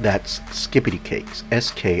Cakes. That's Skippity Cakes,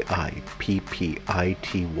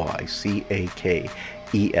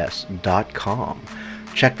 SKIPPITYCAKES.com.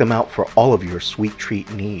 Check them out for all of your sweet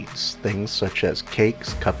treat needs, things such as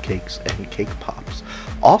cakes, cupcakes, and cake pops.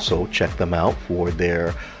 Also, check them out for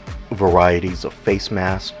their varieties of face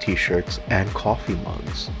masks, t-shirts, and coffee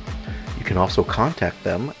mugs. You can also contact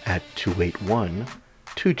them at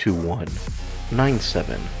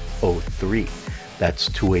 281-221-9703. That's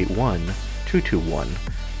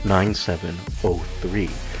 281-221-9703.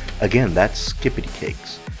 Again, that's Skippity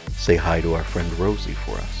Cakes. Say hi to our friend Rosie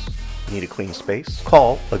for us. Need a clean space?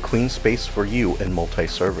 Call A Clean Space for You and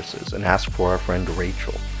Multi-Services and ask for our friend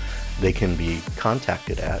Rachel. They can be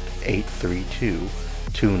contacted at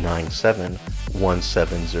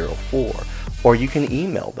 832-297-1704, or you can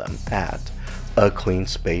email them at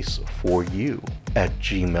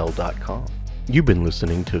acleanspaceforyou@gmail.com. You've been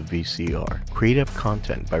listening to VCR, creative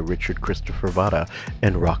content by Richard Christopher Vada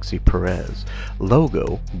and Roxy Perez.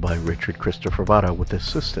 Logo by Richard Christopher Vada with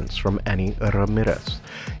assistance from Annie Ramirez.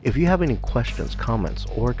 If you have any questions, comments,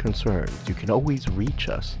 or concerns, you can always reach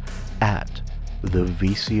us at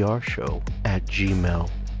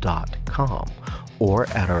thevcrshow@gmail.com or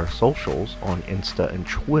at our socials on Insta and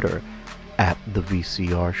Twitter at The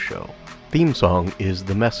VCR Show. Theme song is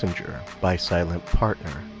The Messenger by Silent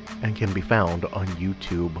Partner and can be found on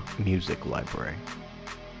YouTube Music Library.